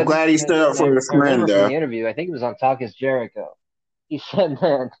Yeah, I'm said, glad he stood up and for his I friend, remember from though. the interview, I think it was on Talk is Jericho. He said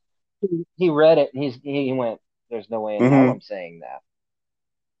that he read it and he went, "There's no way in hell Mm-hmm. I'm saying that.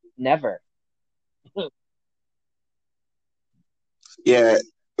 Never." Yeah,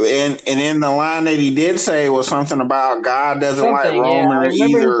 and in the line that he did say was something about God doesn't like Something, yeah. I Roman remember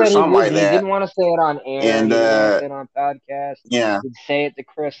he either, or said something like he that. didn't want to say it on air. And He didn't want to say it on podcast. yeah, He'd say it to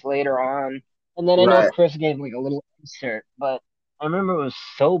Chris later on, and then I know right. Chris gave like a little insert, but I remember it was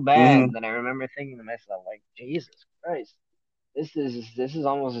so bad Mm-hmm. that I remember thinking to myself, like, Jesus Christ, this is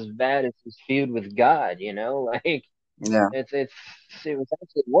almost as bad as his feud with God. Like Yeah. it was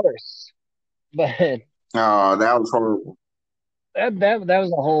actually worse. But Oh, that was horrible. that was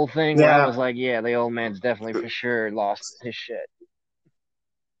the whole thing where I Yeah. was like, yeah, the old man's definitely for sure lost his shit.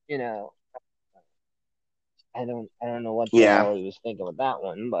 You know, I don't know what the Yeah. hell he was thinking with that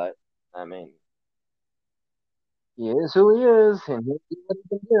one, but I mean, he is who he is, and he'll do what he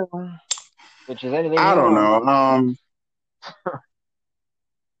can do, which is anything I he don't wants. know.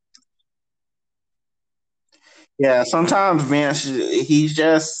 Yeah, sometimes Vince, he's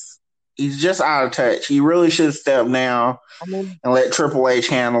just out of touch. He really should step down I mean, and let Triple H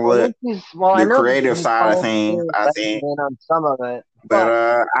handle I it, think I the know creative he's side of planning things, to I let him think. in on some of it, But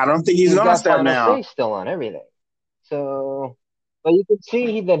but I don't think he's he's gonna got step final down. say still on everything. So, but you can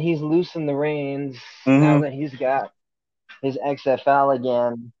see that he's loosened the reins now Mm-hmm. that he's got his XFL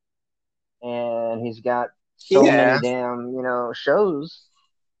again, and he's got so many Yeah. damn shows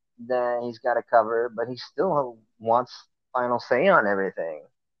that he's got to cover, but he still wants final say on everything.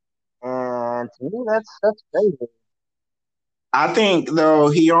 And to me, that's crazy. I think though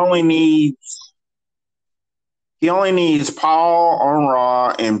he only needs Paul on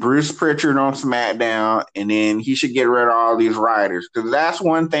Raw and Bruce Pritchard on SmackDown, and then he should get rid of all these writers, because that's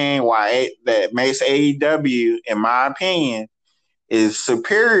one thing that makes AEW, in my opinion, is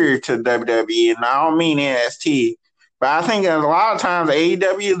superior to WWE. And I don't mean NXT, but I think that a lot of times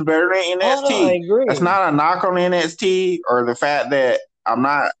AEW is better than Oh no, I NXT. That's agree. not a knock on NXT or the fact that I'm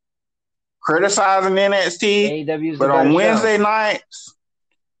not criticizing NXT, AEW is the but better on show. Wednesday nights,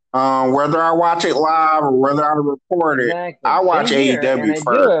 whether I watch it live or whether I record it, Exactly. I watch Same here, and AEW I do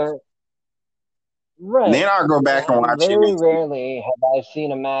first. it And right. then I'll go back and And watch very NXT. rarely have I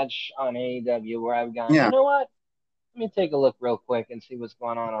seen a match on AEW where I've gone, you Yeah, know what? Let me take a look real quick and see what's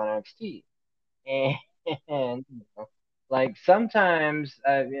going on NXT. And like sometimes,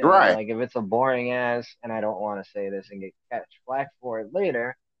 right. like if it's a boring ass, and I don't want to say this and get catch flack for it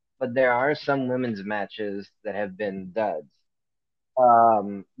later, but there are some women's matches that have been duds.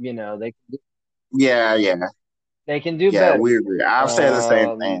 Yeah, yeah, they can do yeah. better. We agree. I've said the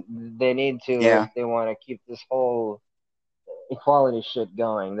same thing. They need to if Yeah. they want to keep this whole equality shit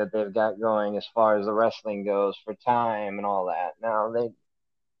going that they've got going as far as the wrestling goes for time and all that. Now they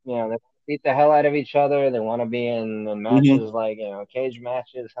beat the hell out of each other. They want to be in Hmm. matches like cage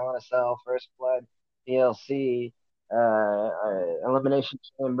matches, Hell in a Cell, First Blood, DLC, Elimination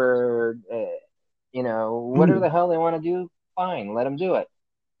Chamber. Whatever the hell they want to do, fine, let them do it.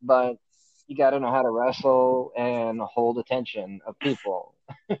 But you got to know how to wrestle and hold attention of people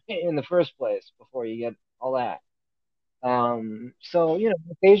in the first place before you get all that. So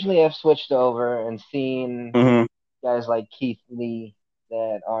occasionally I've switched over and seen Hmm. guys like Keith Lee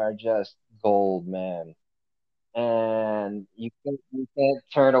that are just gold, man. And you can't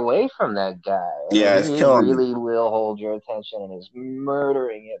turn away from that guy. I Yeah, mean, it's he killing me. really will hold your attention and is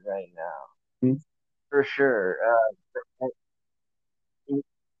murdering it right now, for sure.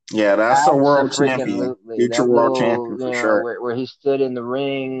 Yeah, that's the world champion, Absolutely. future That world champion little, for sure. where he stood in the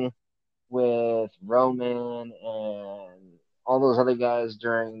ring with Roman and all those other guys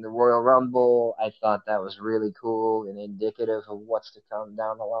during the Royal Rumble, I thought that was really cool and indicative of what's to come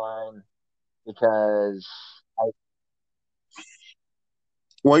down the line because I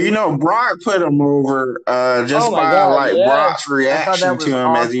Well, Brock put him over Oh just my by God, like yes. Brock's I thought that reaction was to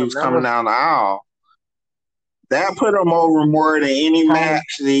him as he awesome. was That coming was down the aisle. That put him over more than any kind of,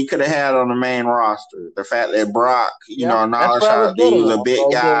 match that he could have had on the main roster. The fact that Brock, yep, that's acknowledged where I was how he getting was a at. big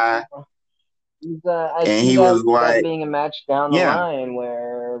Like, guy, I and see he that was that like, being a match down the yeah, line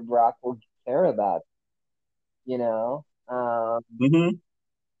where Brock will care about, you know. hmm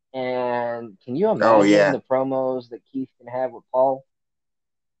And can you oh imagine yeah, the promos that Keith can have with Paul?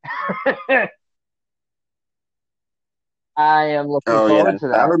 I am looking oh yeah, forward to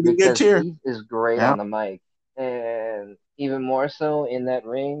that that would be good because too. Keith is great Yeah, on the mic, and even more so in that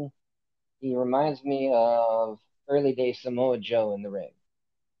ring. He reminds me of early day Samoa Joe in the ring.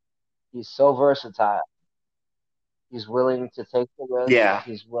 He's so versatile. He's willing to take the risks. yeah,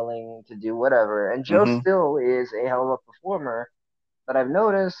 He's willing to do whatever. And Joe hmm still is a hell of a performer. But I've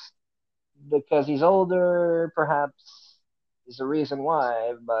noticed because he's older, perhaps is a reason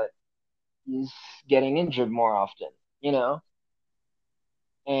why, but he's getting injured more often, you know,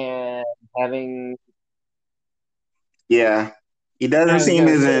 and having, yeah. He doesn't I was seem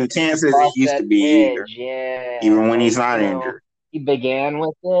gonna as say, intense as he lost used that to be either, edge. Yeah, even when like he's not you know, injured. he began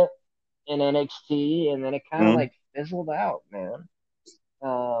with it in NXT, and then it kind of hmm like fizzled out, man.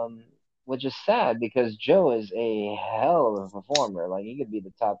 Um, which is sad because Joe is a hell of a performer. Like he could be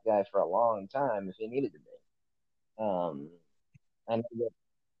the top guy for a long time if he needed to be. I know that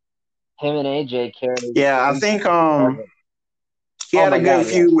him and AJ carried Yeah, I think Impact forever. he Oh had a my good God,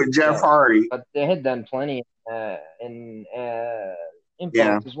 feud yes, with Jeff yes. Hardy. But they had done plenty in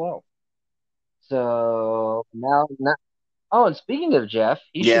Yeah, Impact as well. So now, oh, and speaking of Jeff,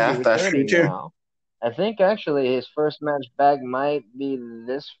 he should be yeah, that's true returning too. now. I think actually his first match back might be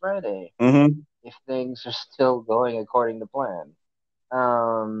this Friday hmm if things are still going according to plan.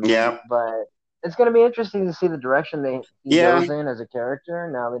 Yeah, But it's going to be interesting to see the direction that he yeah, goes in as a character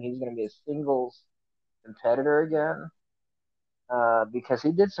now that he's going to be a singles competitor again. Because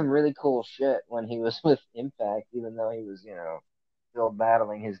he did some really cool shit when he was with Impact, even though he was, still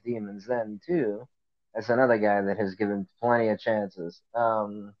battling his demons then too. That's another guy that has given plenty of chances.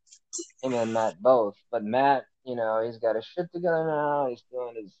 Him and Matt both, but Matt, he's got his shit together now. He's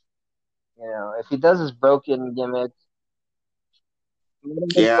doing his, if he does his broken gimmick, let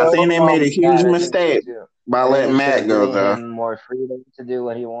him yeah. I go. think they Oh made my a God, huge I think so mistake too. by I think letting they should Matt have go, given though. him more freedom to do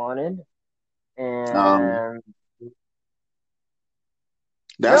what he wanted. Um, And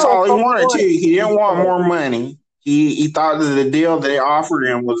that's no, it's all he all he wanted too. wanted. He He didn't want did. more money. He thought that the deal that they offered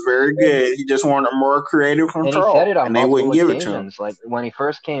him was very good. He just wanted more creative And he said control, it on and they multiple wouldn't give it to him. occasions. Like when he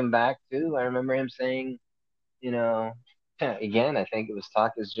first came back too, I remember him saying, you know, again, I think it was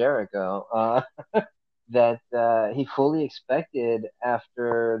Talk is Jericho, that he fully expected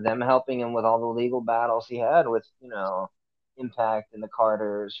after them helping him with all the legal battles he had with, Impact and the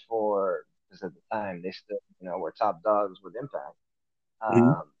Carters because at the time they still, were top dogs with Impact,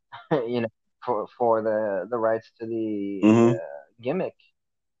 hmm um, you know, for the rights to the hmm gimmick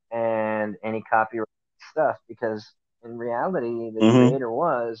and any copyright stuff because in reality the hmm creator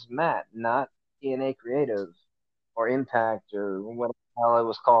was Matt, not TNA Creative or Impact or what the hell it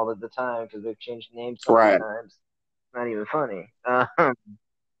was called at the time because they've changed names so many Right. times. It's not even funny.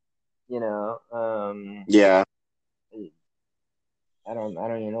 You know, Yeah. I don't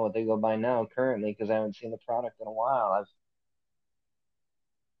even know what they go by now currently because I haven't seen the product in a while.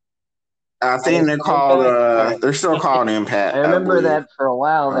 I Are they think they're still called. Impact? All right. They're still called I Impact, I remember believe. that for a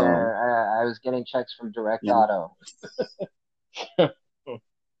while Um, there, I was getting checks from Direct yeah. Auto.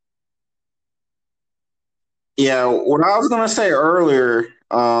 Yeah. What I was gonna say earlier,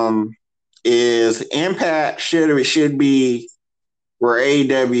 is Impact should be where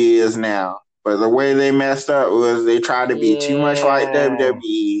AEW is now. But the way they messed up was they tried to be too much like Yeah.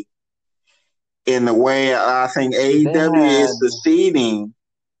 WWE. In the way I think See, they AEW is had, succeeding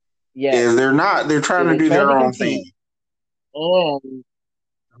yes. is they're See, trying to they do tried their to own thing. compete, and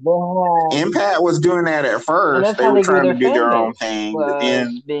they had, Impact was doing that at and first. that's They how were they grew trying their to do fan their own base thing, but was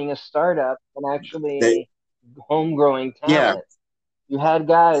then being a startup and they actually homegrowing yeah. talent. You had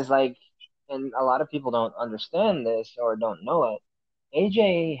guys like, and a lot of people don't understand this or don't know it.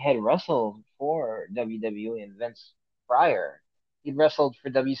 AJ had wrestled for WWE and Vince prior. He'd wrestled for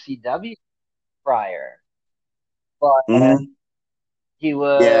WCW prior, but hmm he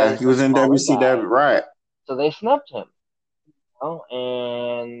Yeah, was he a was in smaller WCW, guy, right. so they snubbed him.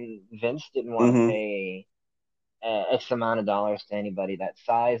 And Vince didn't want to hmm pay X amount of dollars to anybody that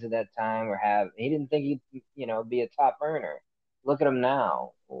size at that time or have. He didn't think he'd be a top earner. Look at him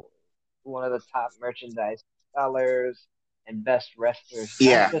now, one of the top merchandise sellers and best wrestlers,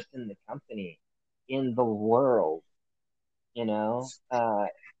 not Yeah. just in the company, in the world. you know.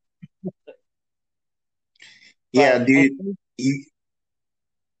 Yeah, But I dude. think, You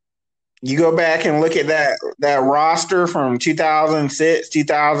you go back and look at that roster from 2006,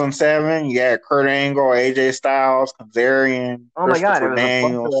 2007. You got Kurt Angle, AJ Styles, Kazarian, oh my God, it Christopher was a Daniels,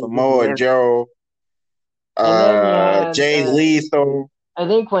 plethora of good Samoa living. Joe, And then you had, Jay Lethal. I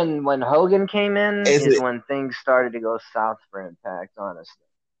think when Hogan came in Is is it when things started to go south for Impact. Honestly,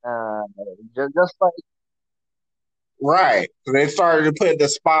 uh, just like right? So they started to put the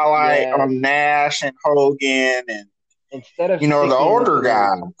spotlight yes, on Nash and Hogan, and instead of the sticking with older the new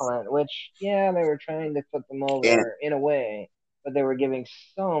guys. talent, which yeah, they were trying to put them And over in a way, but they were giving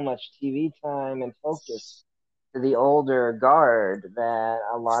so much TV time and focus to the older guard that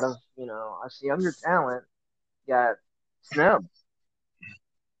a lot of us younger talent got snubbed.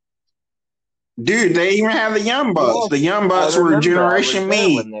 dude, they even have the Young Bucks. Yes, The Young I Bucks were remember. I was Generation there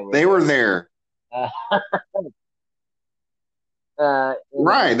Me. when they were They were there. there. Uh,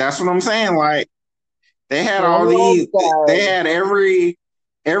 Right. That's what I'm saying. Like they had the all only old these. They guys, had every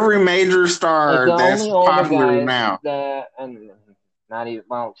major like star the that's only older popular guys now. that, and not even,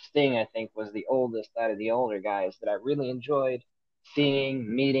 well, Sting, I think, was the oldest out of the older guys that I really enjoyed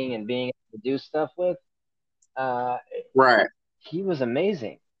seeing, meeting, and being able to do stuff with. Uh, Right. he was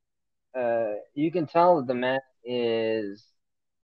amazing. You can tell that the man is